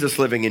full-grown Jesus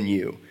living in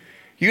you.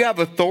 You have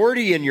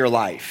authority in your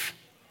life.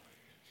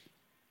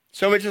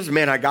 Somebody says,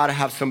 man, I got to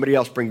have somebody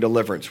else bring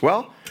deliverance.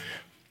 Well,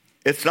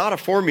 it's not a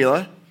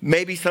formula.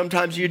 Maybe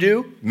sometimes you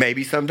do.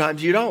 Maybe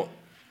sometimes you don't.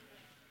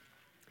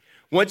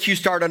 Once you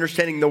start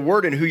understanding the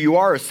word and who you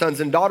are as sons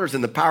and daughters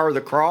and the power of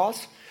the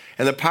cross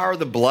and the power of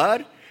the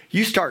blood,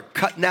 you start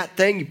cutting that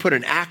thing. You put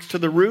an axe to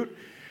the root.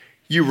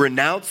 You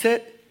renounce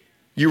it.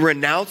 You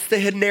renounce the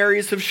hidden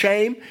areas of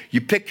shame.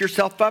 You pick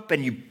yourself up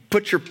and you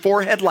put your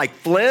forehead like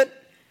flint.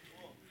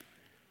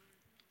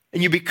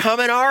 And you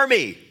become an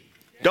army.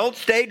 Don't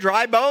stay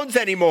dry bones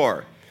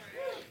anymore.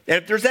 And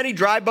if there's any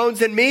dry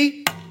bones in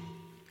me,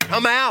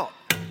 come out.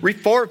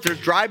 Reform. If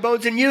there's dry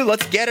bones in you,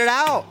 let's get it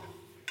out.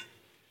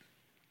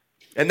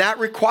 And that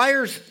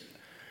requires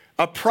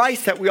a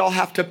price that we all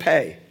have to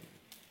pay.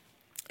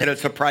 And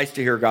it's a price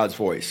to hear God's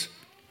voice.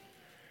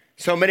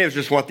 So many of us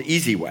just want the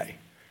easy way.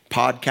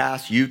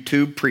 Podcasts,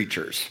 YouTube,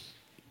 preachers,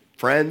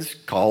 friends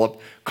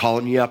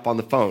calling you up on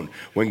the phone.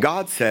 When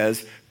God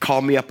says,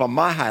 call me up on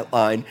my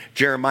hotline,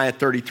 Jeremiah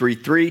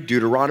 33:3,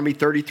 Deuteronomy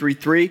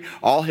 33:3,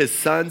 all his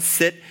sons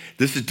sit.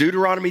 This is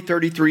Deuteronomy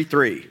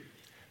 33:3.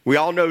 We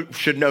all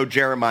should know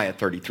Jeremiah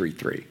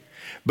 33:3.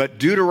 But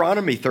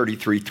Deuteronomy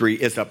 33:3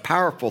 is a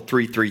powerful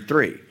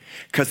 333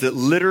 because it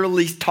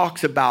literally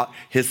talks about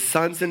his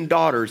sons and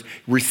daughters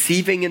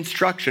receiving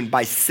instruction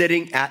by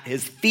sitting at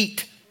his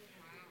feet.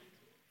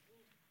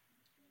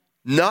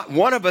 Not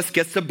one of us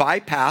gets to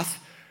bypass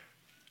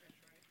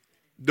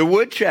the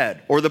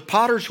woodshed or the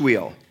potter's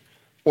wheel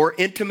or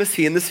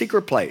intimacy in the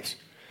secret place.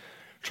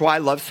 That's why I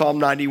love Psalm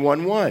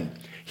 91:1.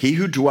 He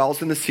who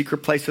dwells in the secret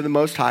place of the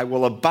Most High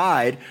will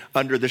abide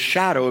under the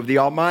shadow of the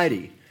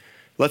Almighty.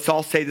 Let's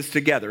all say this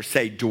together.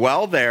 Say,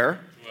 dwell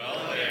there.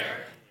 Dwell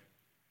there.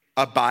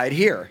 Abide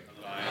here.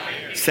 Abide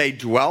here. Say,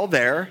 dwell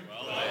there.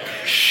 Dwell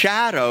there.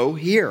 Shadow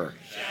here.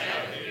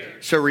 Shadow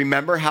here. So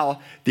remember how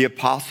the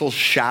apostles'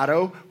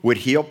 shadow would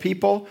heal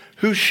people?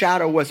 Whose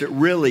shadow was it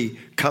really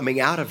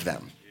coming out of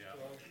them?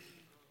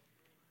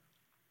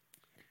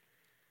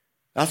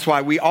 That's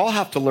why we all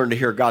have to learn to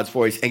hear God's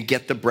voice and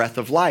get the breath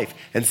of life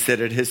and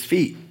sit at his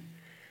feet.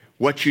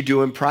 What you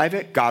do in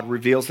private, God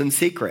reveals in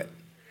secret.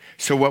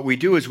 So what we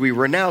do is we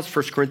renounce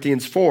 2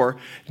 Corinthians 4,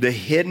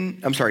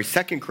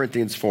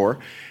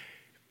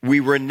 we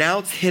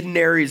renounce hidden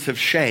areas of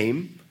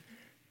shame.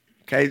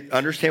 Okay,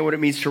 understand what it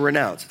means to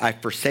renounce. I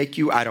forsake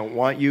you, I don't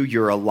want you,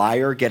 you're a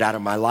liar, get out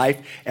of my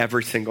life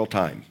every single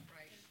time.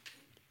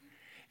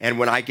 And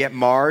when I get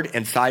marred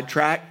and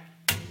sidetracked,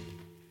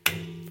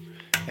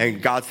 and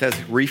God says,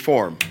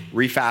 reform,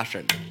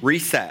 refashion,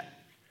 reset.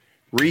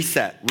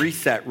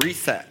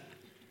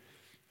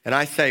 And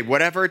I say,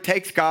 whatever it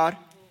takes, God,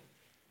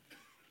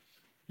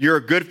 you're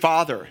a good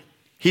father.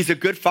 He's a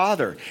good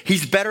father.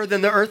 He's better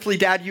than the earthly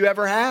dad you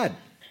ever had.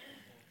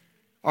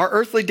 Our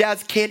earthly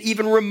dads can't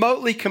even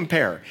remotely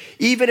compare.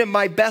 Even in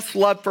my best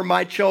love for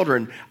my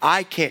children,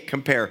 I can't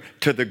compare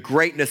to the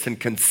greatness and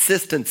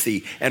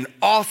consistency and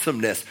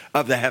awesomeness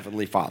of the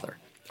Heavenly Father.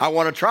 I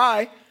want to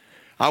try.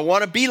 I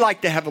want to be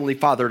like the Heavenly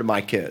Father to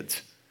my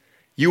kids.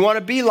 You want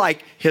to be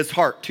like his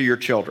heart to your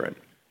children.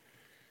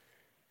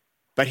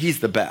 But he's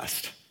the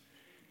best.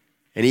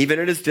 And even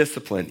in his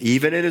discipline,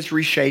 even in his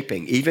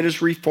reshaping, even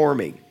his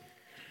reforming,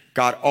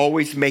 God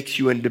always makes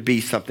you into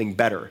be something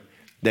better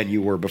than you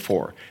were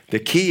before. The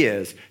key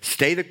is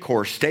stay the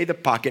course, stay the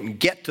pocket, and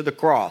get to the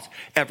cross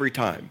every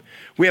time.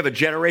 We have a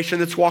generation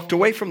that's walked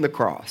away from the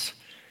cross,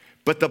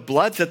 but the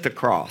blood's at the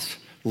cross.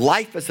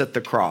 Life is at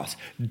the cross.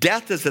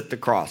 Death is at the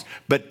cross.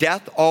 But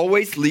death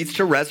always leads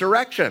to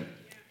resurrection.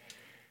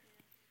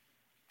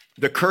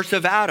 The curse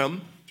of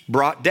Adam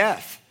brought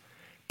death,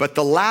 but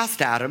the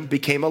last Adam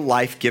became a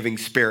life-giving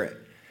spirit.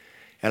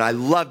 And I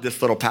love this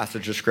little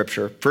passage of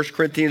scripture, 1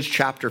 Corinthians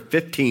chapter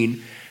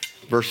 15,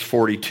 verse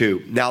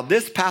 42. Now,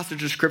 this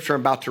passage of scripture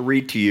I'm about to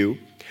read to you,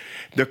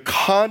 the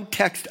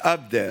context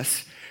of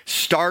this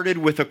started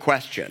with a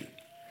question.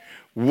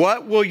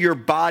 What will your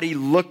body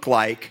look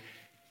like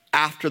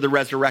after the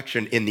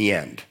resurrection in the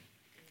end?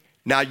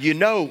 Now, you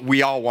know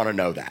we all want to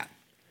know that.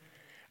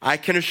 I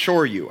can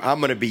assure you, I'm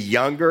going to be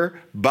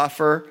younger,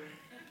 buffer,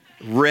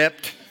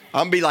 ripped.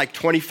 I'm going to be like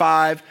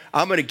 25.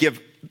 I'm going to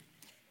give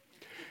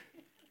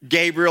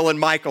Gabriel and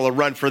Michael a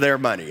run for their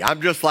money.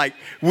 I'm just like,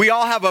 we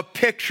all have a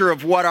picture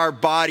of what our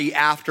body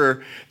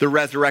after the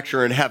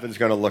resurrection in heaven is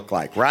going to look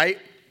like, right?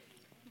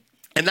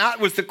 And that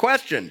was the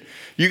question.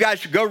 You guys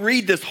should go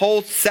read this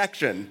whole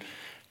section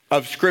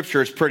of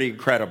scripture. It's pretty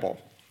incredible.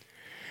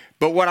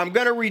 But what I'm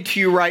going to read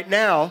to you right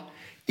now,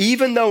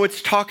 even though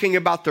it's talking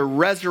about the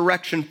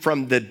resurrection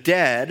from the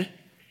dead,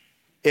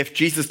 if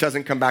Jesus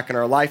doesn't come back in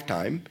our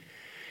lifetime,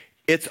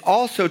 it's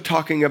also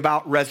talking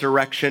about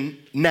resurrection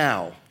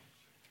now.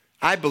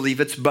 I believe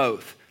it's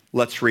both.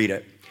 Let's read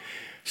it.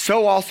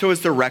 So also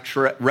is the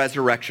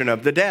resurrection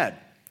of the dead.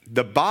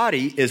 The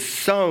body is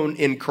sown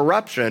in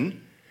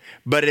corruption,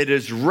 but it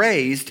is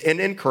raised in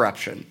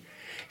incorruption.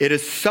 It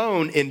is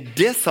sown in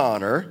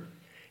dishonor.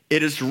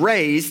 It is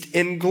raised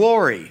in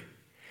glory.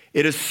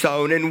 It is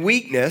sown in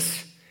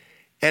weakness,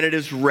 and it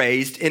is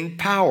raised in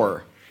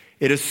power.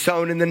 It is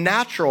sown in a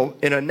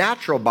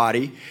natural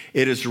body.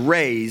 It is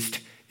raised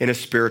in a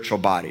spiritual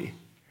body.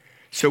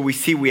 So we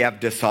see we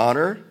have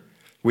dishonor,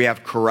 we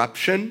have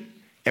corruption,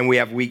 and we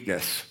have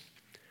weakness.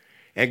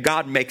 And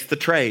God makes the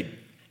trade.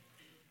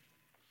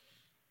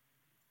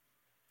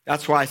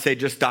 That's why I say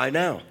just die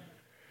now.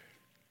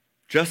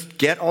 Just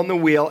get on the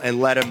wheel and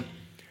let him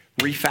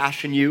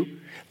refashion you.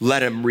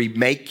 Let him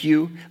remake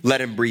you. Let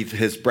him breathe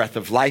his breath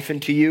of life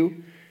into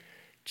you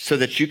so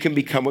that you can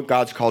become what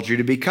God's called you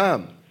to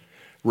become.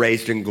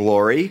 Raised in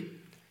glory,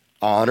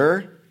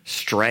 honor,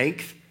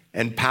 strength,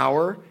 and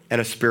power,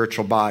 and a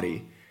spiritual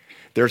body.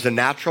 There's a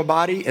natural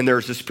body and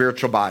there's a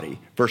spiritual body.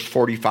 Verse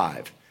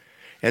 45.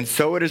 And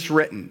so it is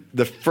written,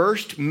 the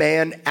first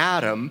man,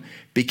 Adam,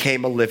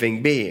 became a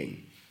living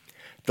being.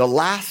 The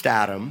last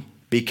Adam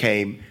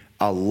became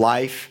a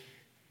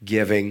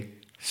life-giving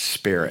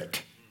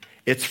spirit.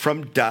 It's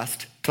from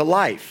dust to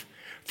life,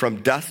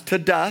 from dust to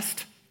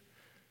dust,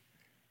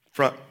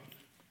 from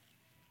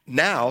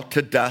now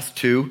to dust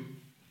to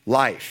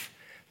life.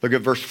 Look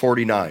at verse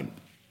 49.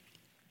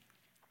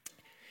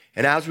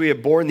 And as we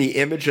have borne the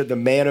image of the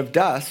man of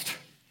dust,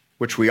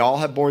 which we all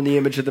have borne the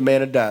image of the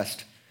man of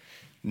dust,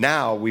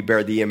 now we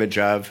bear the image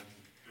of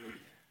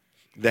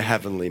the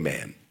heavenly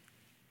man.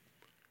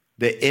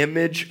 The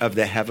image of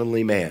the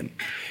heavenly man.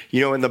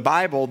 You know, in the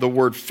Bible, the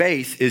word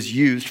face is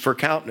used for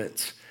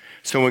countenance.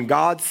 So when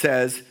God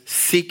says,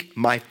 seek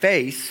my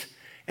face,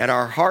 and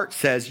our heart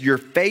says, your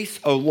face,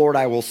 O Lord,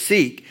 I will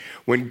seek,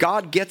 when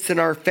God gets in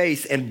our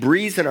face and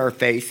breathes in our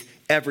face,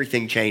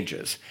 everything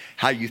changes.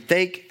 How you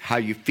think, how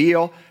you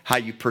feel, how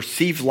you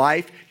perceive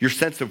life, your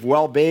sense of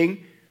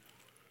well-being,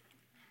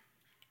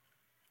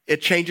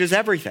 it changes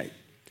everything.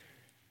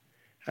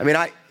 I mean,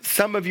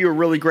 some of you are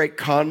really great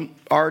con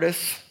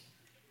artists,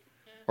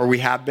 or we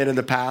have been in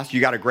the past.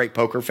 You got a great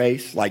poker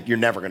face. Like, you're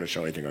never going to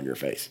show anything on your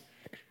face.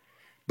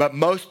 But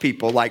most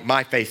people, like,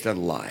 my face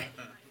doesn't lie.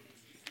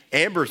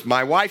 Amber's,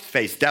 my wife's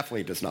face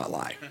definitely does not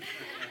lie.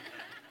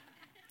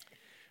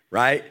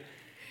 Right?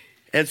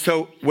 And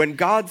so when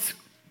God's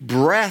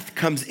breath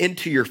comes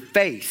into your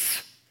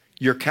face,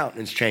 your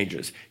countenance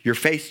changes, your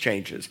face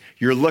changes,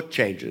 your look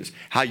changes,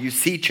 how you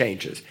see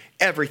changes,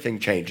 everything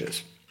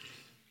changes.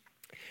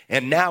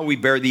 And now we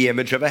bear the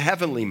image of a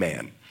heavenly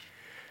man.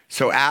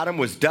 So Adam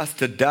was dust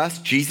to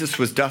dust, Jesus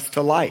was dust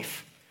to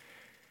life.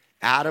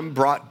 Adam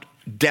brought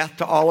death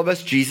to all of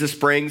us, Jesus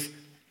brings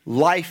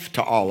life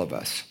to all of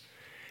us.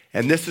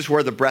 And this is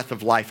where the breath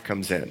of life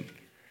comes in.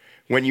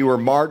 When you are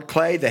marred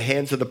clay, the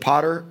hands of the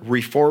potter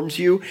reforms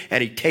you,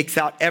 and he takes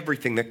out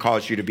everything that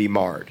caused you to be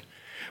marred.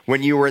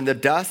 When you were in the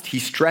dust, he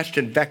stretched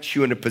and vexed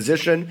you into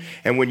position,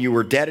 and when you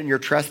were dead in your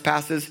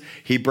trespasses,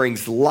 he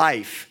brings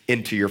life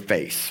into your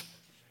face.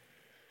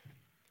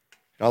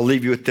 I'll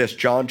leave you with this,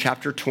 John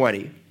chapter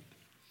 20,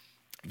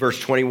 verse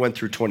 21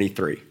 through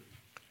 23.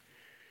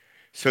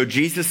 So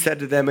Jesus said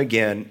to them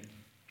again,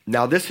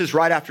 now this is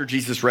right after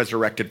Jesus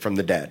resurrected from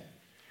the dead.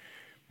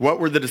 What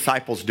were the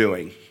disciples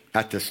doing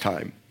at this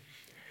time?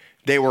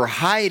 They were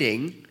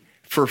hiding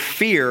for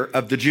fear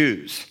of the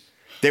Jews.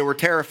 They were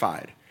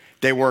terrified.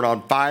 They weren't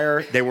on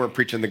fire. They weren't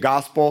preaching the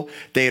gospel.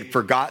 They had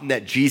forgotten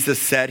that Jesus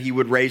said he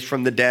would raise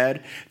from the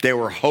dead. They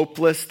were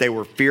hopeless. They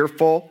were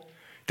fearful.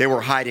 They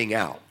were hiding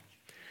out.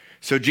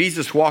 So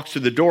Jesus walks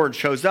through the door and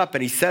shows up,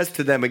 and he says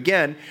to them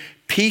again,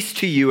 peace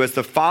to you. As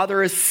the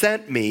Father has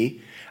sent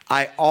me,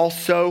 I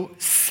also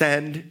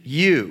send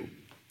you.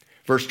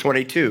 Verse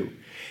 22.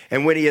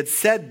 And when he had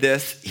said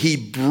this, he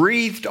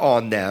breathed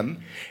on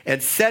them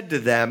and said to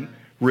them,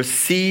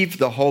 receive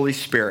the Holy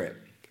Spirit.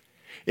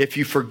 If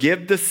you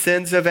forgive the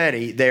sins of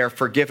any, they are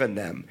forgiven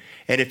them.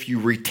 And if you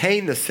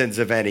retain the sins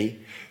of any,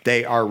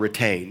 they are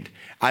retained.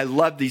 I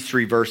love these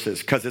three verses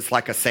because it's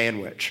like a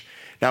sandwich.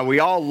 Now, we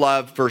all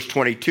love verse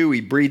 22.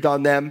 He breathed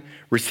on them,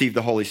 received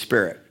the Holy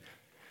Spirit.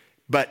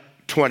 But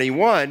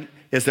 21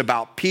 is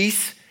about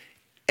peace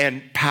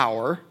and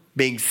power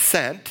being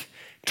sent.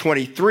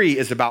 23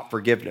 is about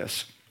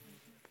forgiveness.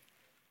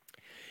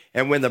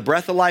 And when the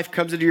breath of life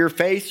comes into your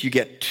face, you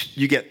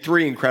get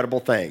three incredible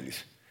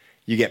things.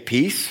 You get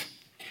peace,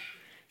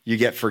 you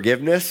get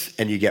forgiveness,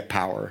 and you get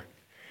power.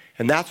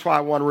 And that's why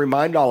I want to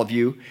remind all of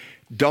you,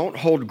 don't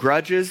hold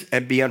grudges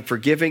and be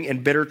unforgiving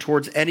and bitter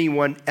towards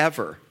anyone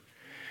ever.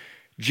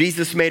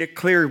 Jesus made it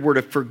clear we're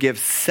to forgive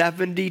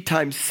 70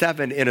 times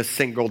 7 in a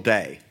single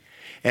day.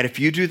 And if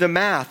you do the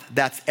math,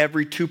 that's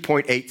every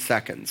 2.8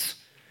 seconds.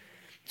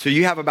 So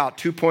you have about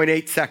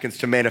 2.8 seconds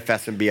to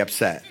manifest and be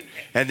upset.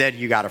 And then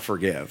you got to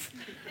forgive.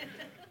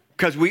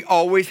 Because we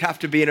always have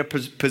to be in a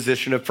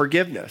position of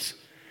forgiveness.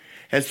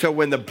 And so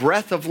when the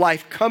breath of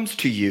life comes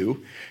to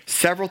you,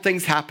 several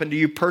things happen to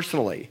you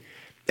personally.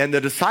 And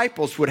the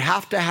disciples would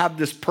have to have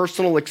this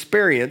personal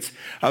experience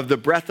of the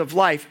breath of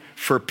life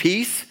for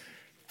peace,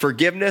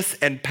 forgiveness,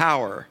 and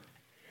power.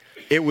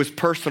 It was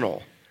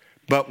personal.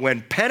 But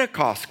when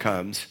Pentecost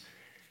comes,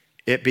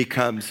 it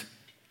becomes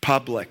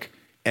public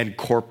and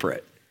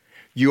corporate.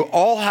 You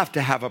all have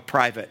to have a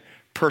private,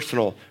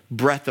 personal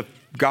breath of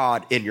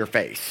God in your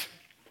face,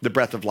 the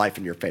breath of life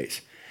in your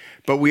face.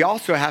 But we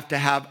also have to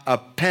have a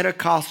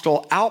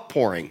Pentecostal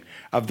outpouring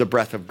of the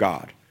breath of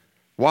God.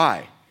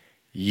 Why?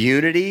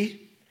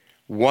 Unity,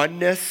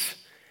 oneness,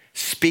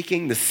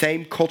 speaking the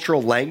same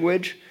cultural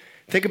language.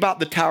 Think about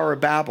the Tower of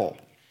Babel.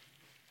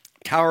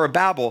 Tower of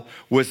Babel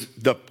was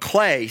the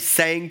clay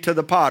saying to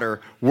the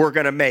potter, we're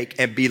going to make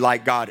and be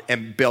like God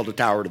and build a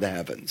tower to the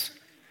heavens.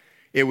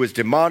 It was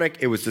demonic.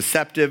 It was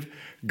deceptive.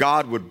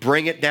 God would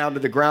bring it down to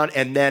the ground,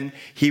 and then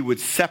he would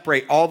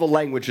separate all the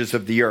languages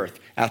of the earth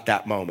at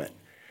that moment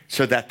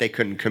so that they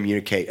couldn't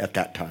communicate at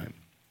that time.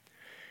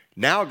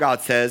 Now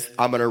God says,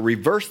 I'm going to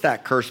reverse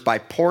that curse by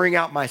pouring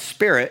out my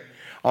spirit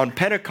on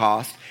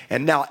Pentecost,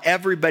 and now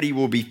everybody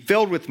will be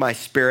filled with my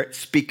spirit,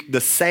 speak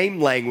the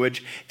same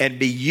language, and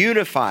be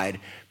unified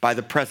by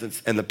the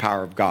presence and the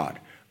power of God,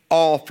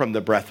 all from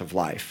the breath of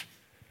life.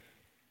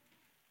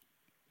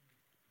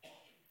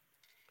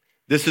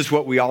 This is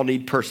what we all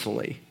need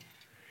personally,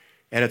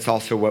 and it's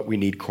also what we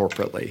need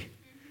corporately.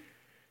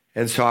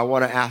 And so I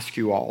want to ask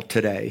you all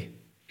today,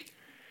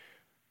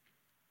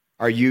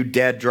 are you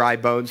dead, dry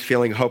bones,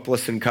 feeling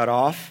hopeless and cut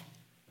off?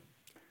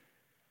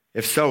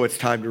 If so, it's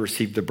time to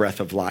receive the breath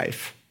of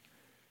life.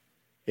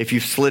 If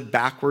you've slid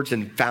backwards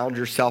and found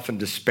yourself in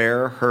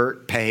despair,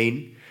 hurt,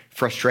 pain,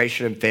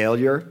 frustration, and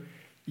failure,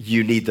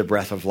 you need the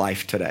breath of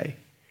life today.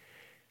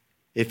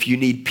 If you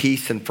need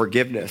peace and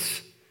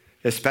forgiveness,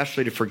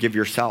 especially to forgive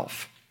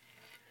yourself.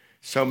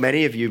 So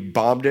many of you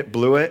bombed it,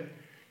 blew it,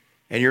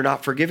 and you're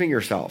not forgiving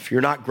yourself.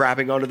 You're not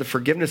grabbing onto the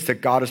forgiveness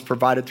that God has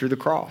provided through the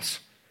cross.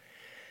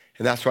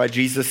 And that's why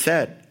Jesus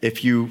said,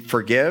 if you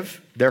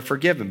forgive, they're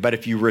forgiven. But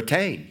if you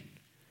retain,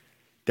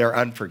 they're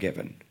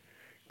unforgiven.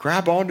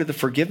 Grab onto the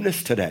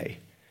forgiveness today.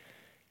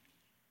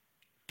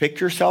 Pick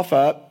yourself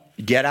up,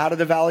 get out of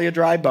the valley of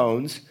dry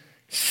bones,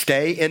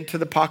 Stay into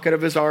the pocket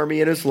of his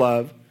army and his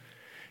love.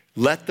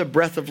 Let the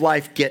breath of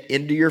life get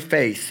into your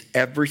face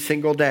every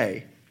single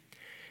day.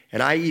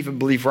 And I even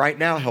believe right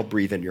now he'll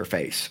breathe in your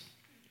face.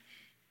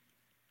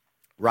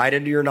 Right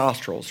into your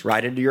nostrils,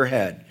 right into your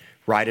head,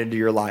 right into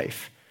your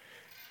life.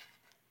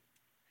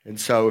 And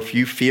so if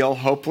you feel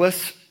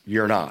hopeless,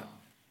 you're not.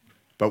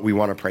 But we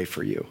want to pray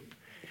for you.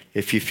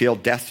 If you feel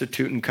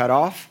destitute and cut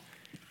off,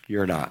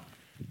 you're not.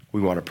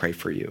 We want to pray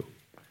for you.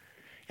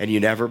 And you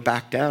never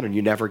back down and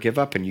you never give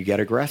up and you get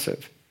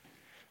aggressive.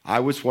 I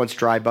was once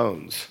dry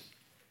bones,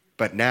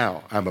 but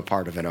now I'm a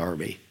part of an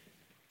army.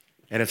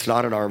 And it's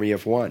not an army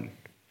of one.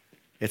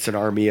 It's an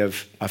army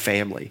of a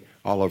family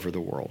all over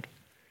the world.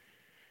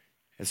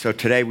 And so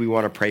today we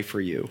want to pray for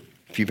you.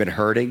 If you've been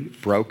hurting,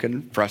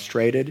 broken,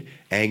 frustrated,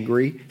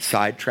 angry,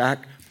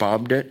 sidetracked,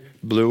 bombed it,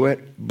 blew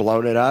it,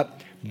 blown it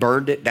up,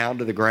 burned it down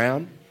to the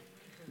ground,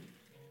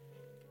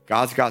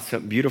 God's got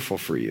something beautiful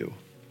for you.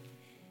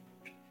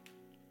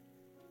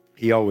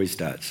 He always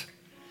does.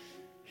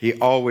 He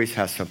always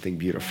has something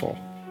beautiful.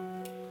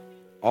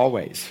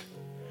 Always.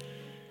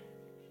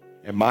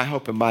 And my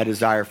hope and my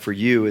desire for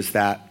you is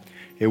that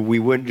if we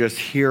wouldn't just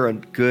hear a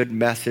good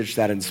message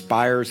that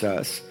inspires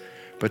us,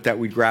 but that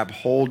we grab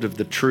hold of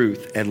the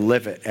truth and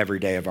live it every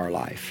day of our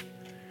life.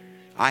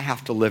 I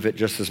have to live it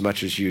just as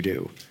much as you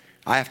do.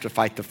 I have to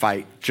fight the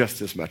fight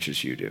just as much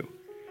as you do.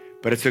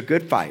 But it's a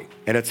good fight,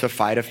 and it's a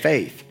fight of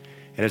faith,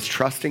 and it's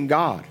trusting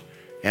God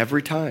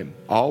every time,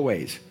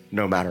 always,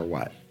 no matter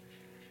what.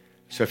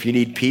 So if you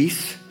need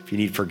peace, if you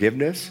need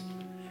forgiveness,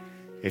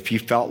 if you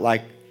felt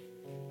like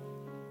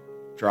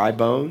dry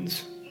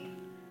bones,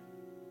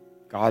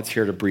 God's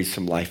here to breathe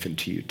some life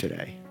into you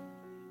today.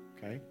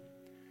 Okay?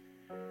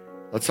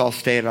 Let's all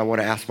stand. I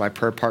want to ask my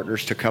prayer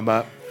partners to come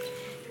up,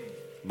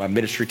 my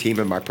ministry team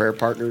and my prayer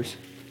partners.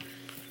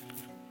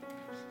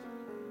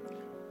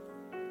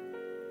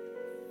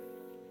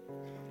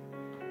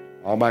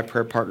 All my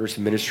prayer partners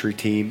and ministry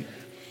team.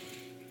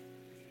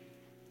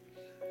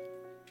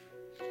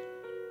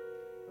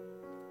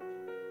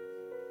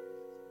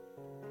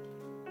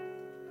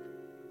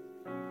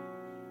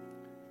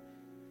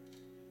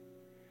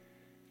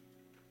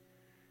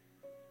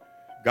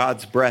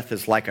 God's breath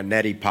is like a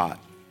neti pot.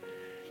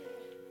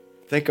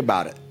 Think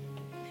about it.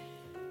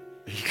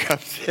 He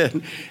comes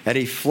in and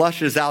he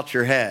flushes out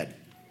your head.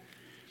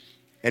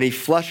 And he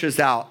flushes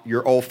out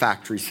your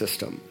olfactory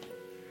system.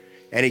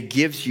 And he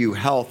gives you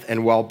health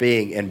and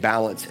well-being and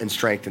balance and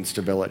strength and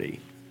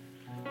stability.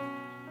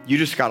 You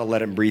just got to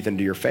let him breathe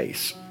into your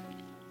face.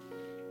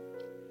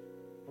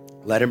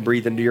 Let him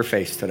breathe into your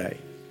face today.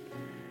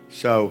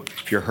 So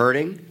if you're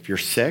hurting, if you're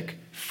sick,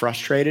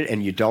 frustrated,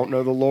 and you don't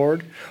know the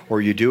Lord,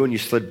 or you do and you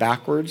slid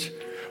backwards,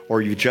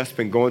 or you've just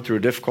been going through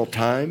a difficult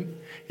time,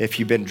 if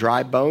you've been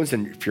dry bones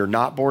and if you're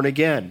not born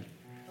again,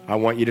 I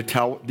want you to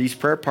tell these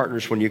prayer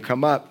partners when you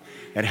come up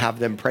and have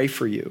them pray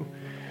for you.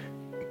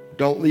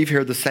 Don't leave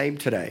here the same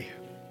today.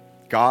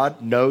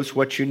 God knows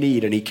what you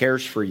need and he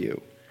cares for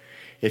you.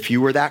 If you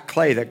were that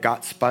clay that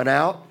got spun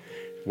out,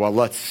 well,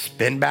 let's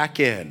spin back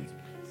in.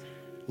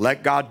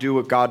 Let God do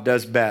what God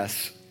does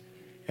best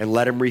and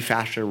let him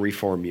refashion and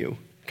reform you,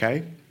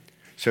 okay?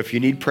 So if you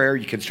need prayer,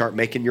 you can start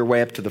making your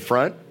way up to the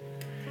front.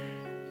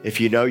 If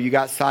you know you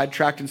got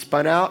sidetracked and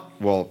spun out,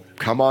 well,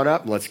 come on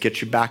up and let's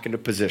get you back into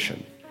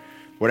position.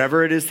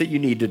 Whatever it is that you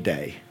need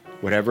today,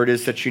 whatever it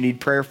is that you need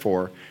prayer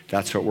for,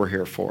 that's what we're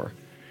here for.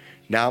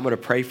 Now I'm going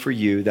to pray for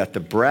you that the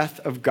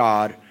breath of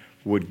God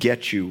would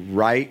get you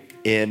right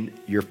in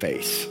your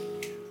face.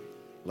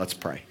 Let's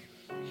pray.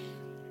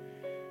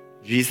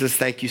 Jesus,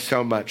 thank you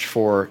so much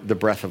for the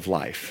breath of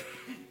life.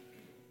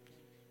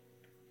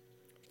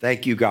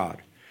 Thank you,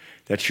 God,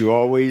 that you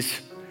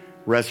always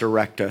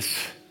resurrect us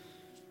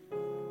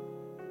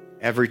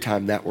every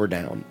time that we're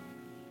down.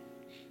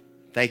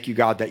 Thank you,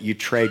 God, that you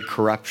trade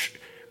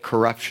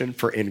corruption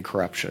for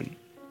incorruption,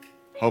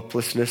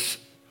 hopelessness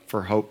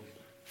for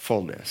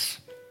hopefulness,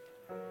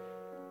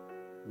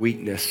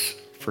 weakness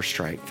for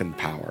strength and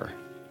power.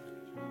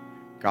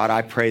 God,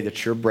 I pray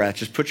that your breath,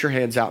 just put your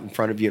hands out in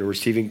front of you in a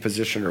receiving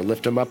position or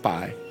lift them up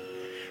high.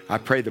 I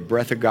pray the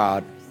breath of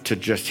God to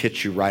just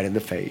hit you right in the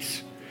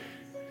face.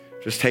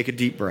 Just take a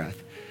deep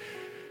breath.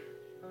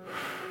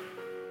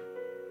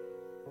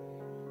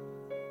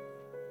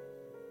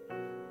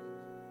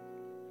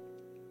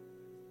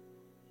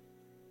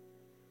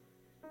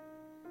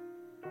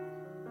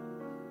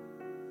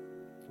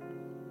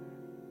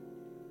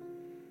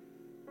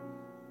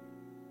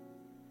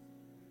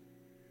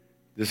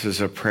 This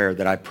is a prayer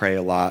that I pray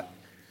a lot.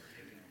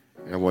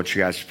 And I want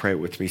you guys to pray it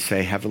with me.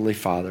 Say, Heavenly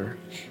Father,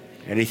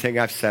 anything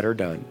I've said or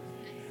done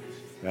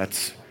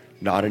that's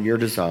not in your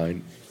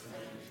design,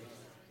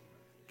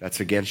 that's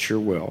against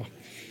your will,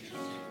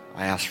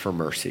 I ask for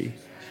mercy.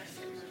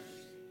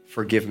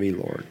 Forgive me,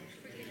 Lord.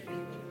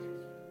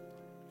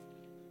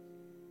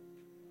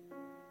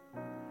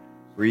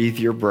 Breathe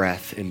your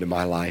breath into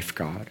my life,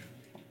 God.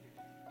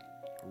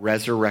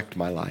 Resurrect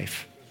my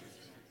life.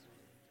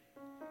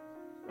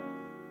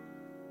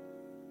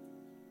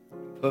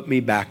 Put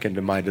me back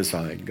into my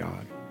design,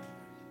 God.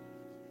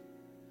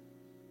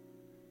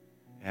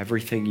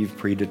 everything you've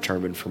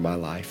predetermined for my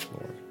life,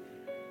 Lord.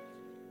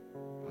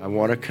 I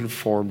want to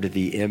conform to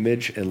the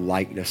image and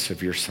likeness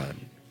of your Son.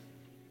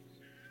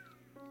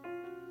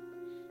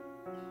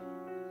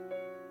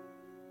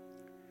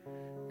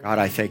 God,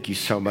 I thank you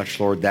so much,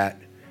 Lord,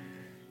 that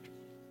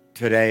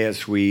today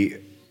as we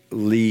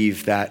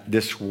leave, that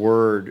this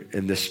word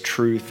and this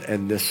truth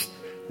and this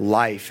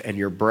life and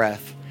your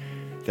breath,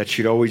 that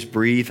you'd always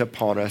breathe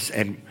upon us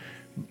and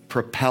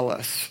propel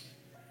us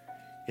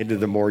into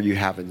the more you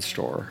have in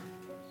store.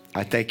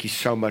 I thank you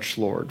so much,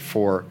 Lord,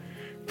 for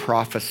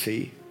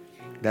prophecy,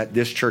 that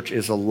this church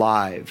is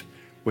alive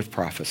with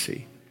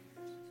prophecy.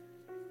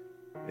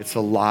 It's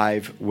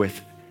alive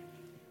with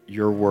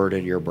your word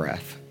and your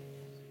breath.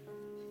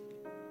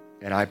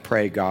 And I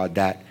pray, God,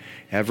 that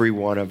every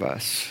one of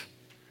us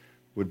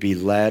would be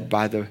led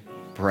by the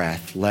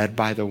breath, led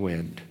by the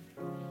wind,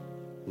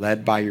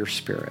 led by your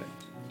Spirit.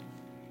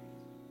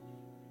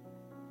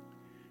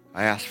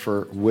 I ask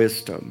for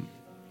wisdom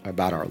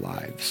about our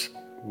lives,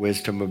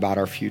 wisdom about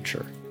our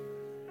future.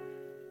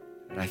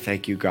 And I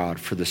thank you, God,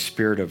 for the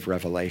spirit of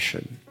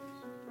revelation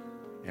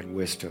and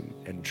wisdom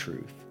and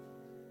truth.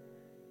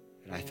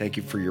 And I thank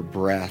you for your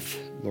breath.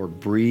 Lord,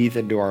 breathe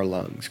into our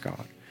lungs,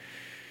 God.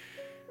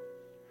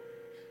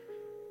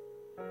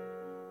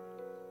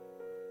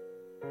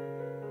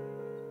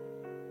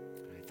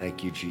 I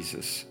thank you,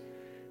 Jesus,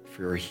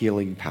 for your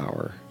healing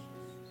power.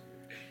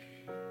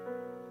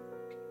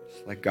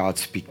 Just let God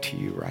speak to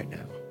you right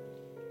now.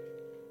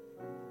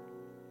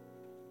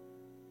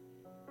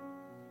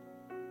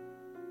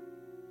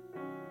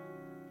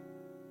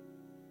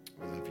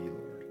 I love you,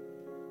 Lord.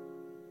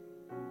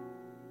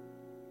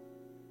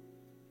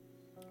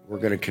 We're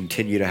going to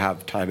continue to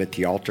have time at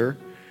the altar.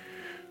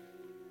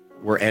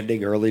 We're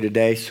ending early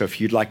today, so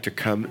if you'd like to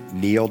come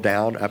kneel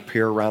down up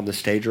here around the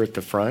stage or at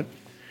the front.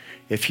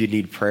 If you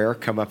need prayer,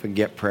 come up and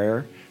get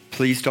prayer.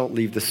 Please don't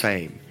leave the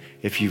same.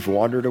 If you've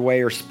wandered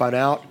away or spun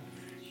out,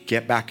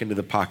 get back into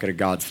the pocket of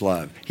God's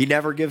love. He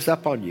never gives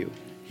up on you.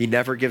 He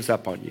never gives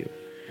up on you.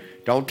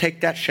 Don't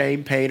take that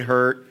shame, pain,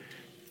 hurt,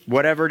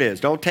 whatever it is.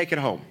 Don't take it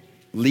home.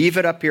 Leave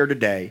it up here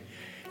today.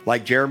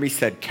 Like Jeremy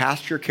said,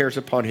 cast your cares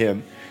upon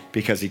him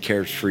because he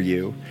cares for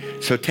you.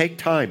 So take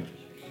time.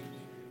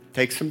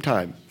 Take some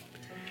time.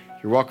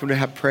 You're welcome to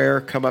have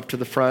prayer. Come up to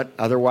the front.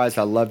 Otherwise,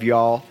 I love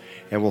y'all,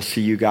 and we'll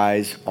see you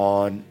guys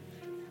on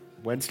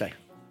Wednesday.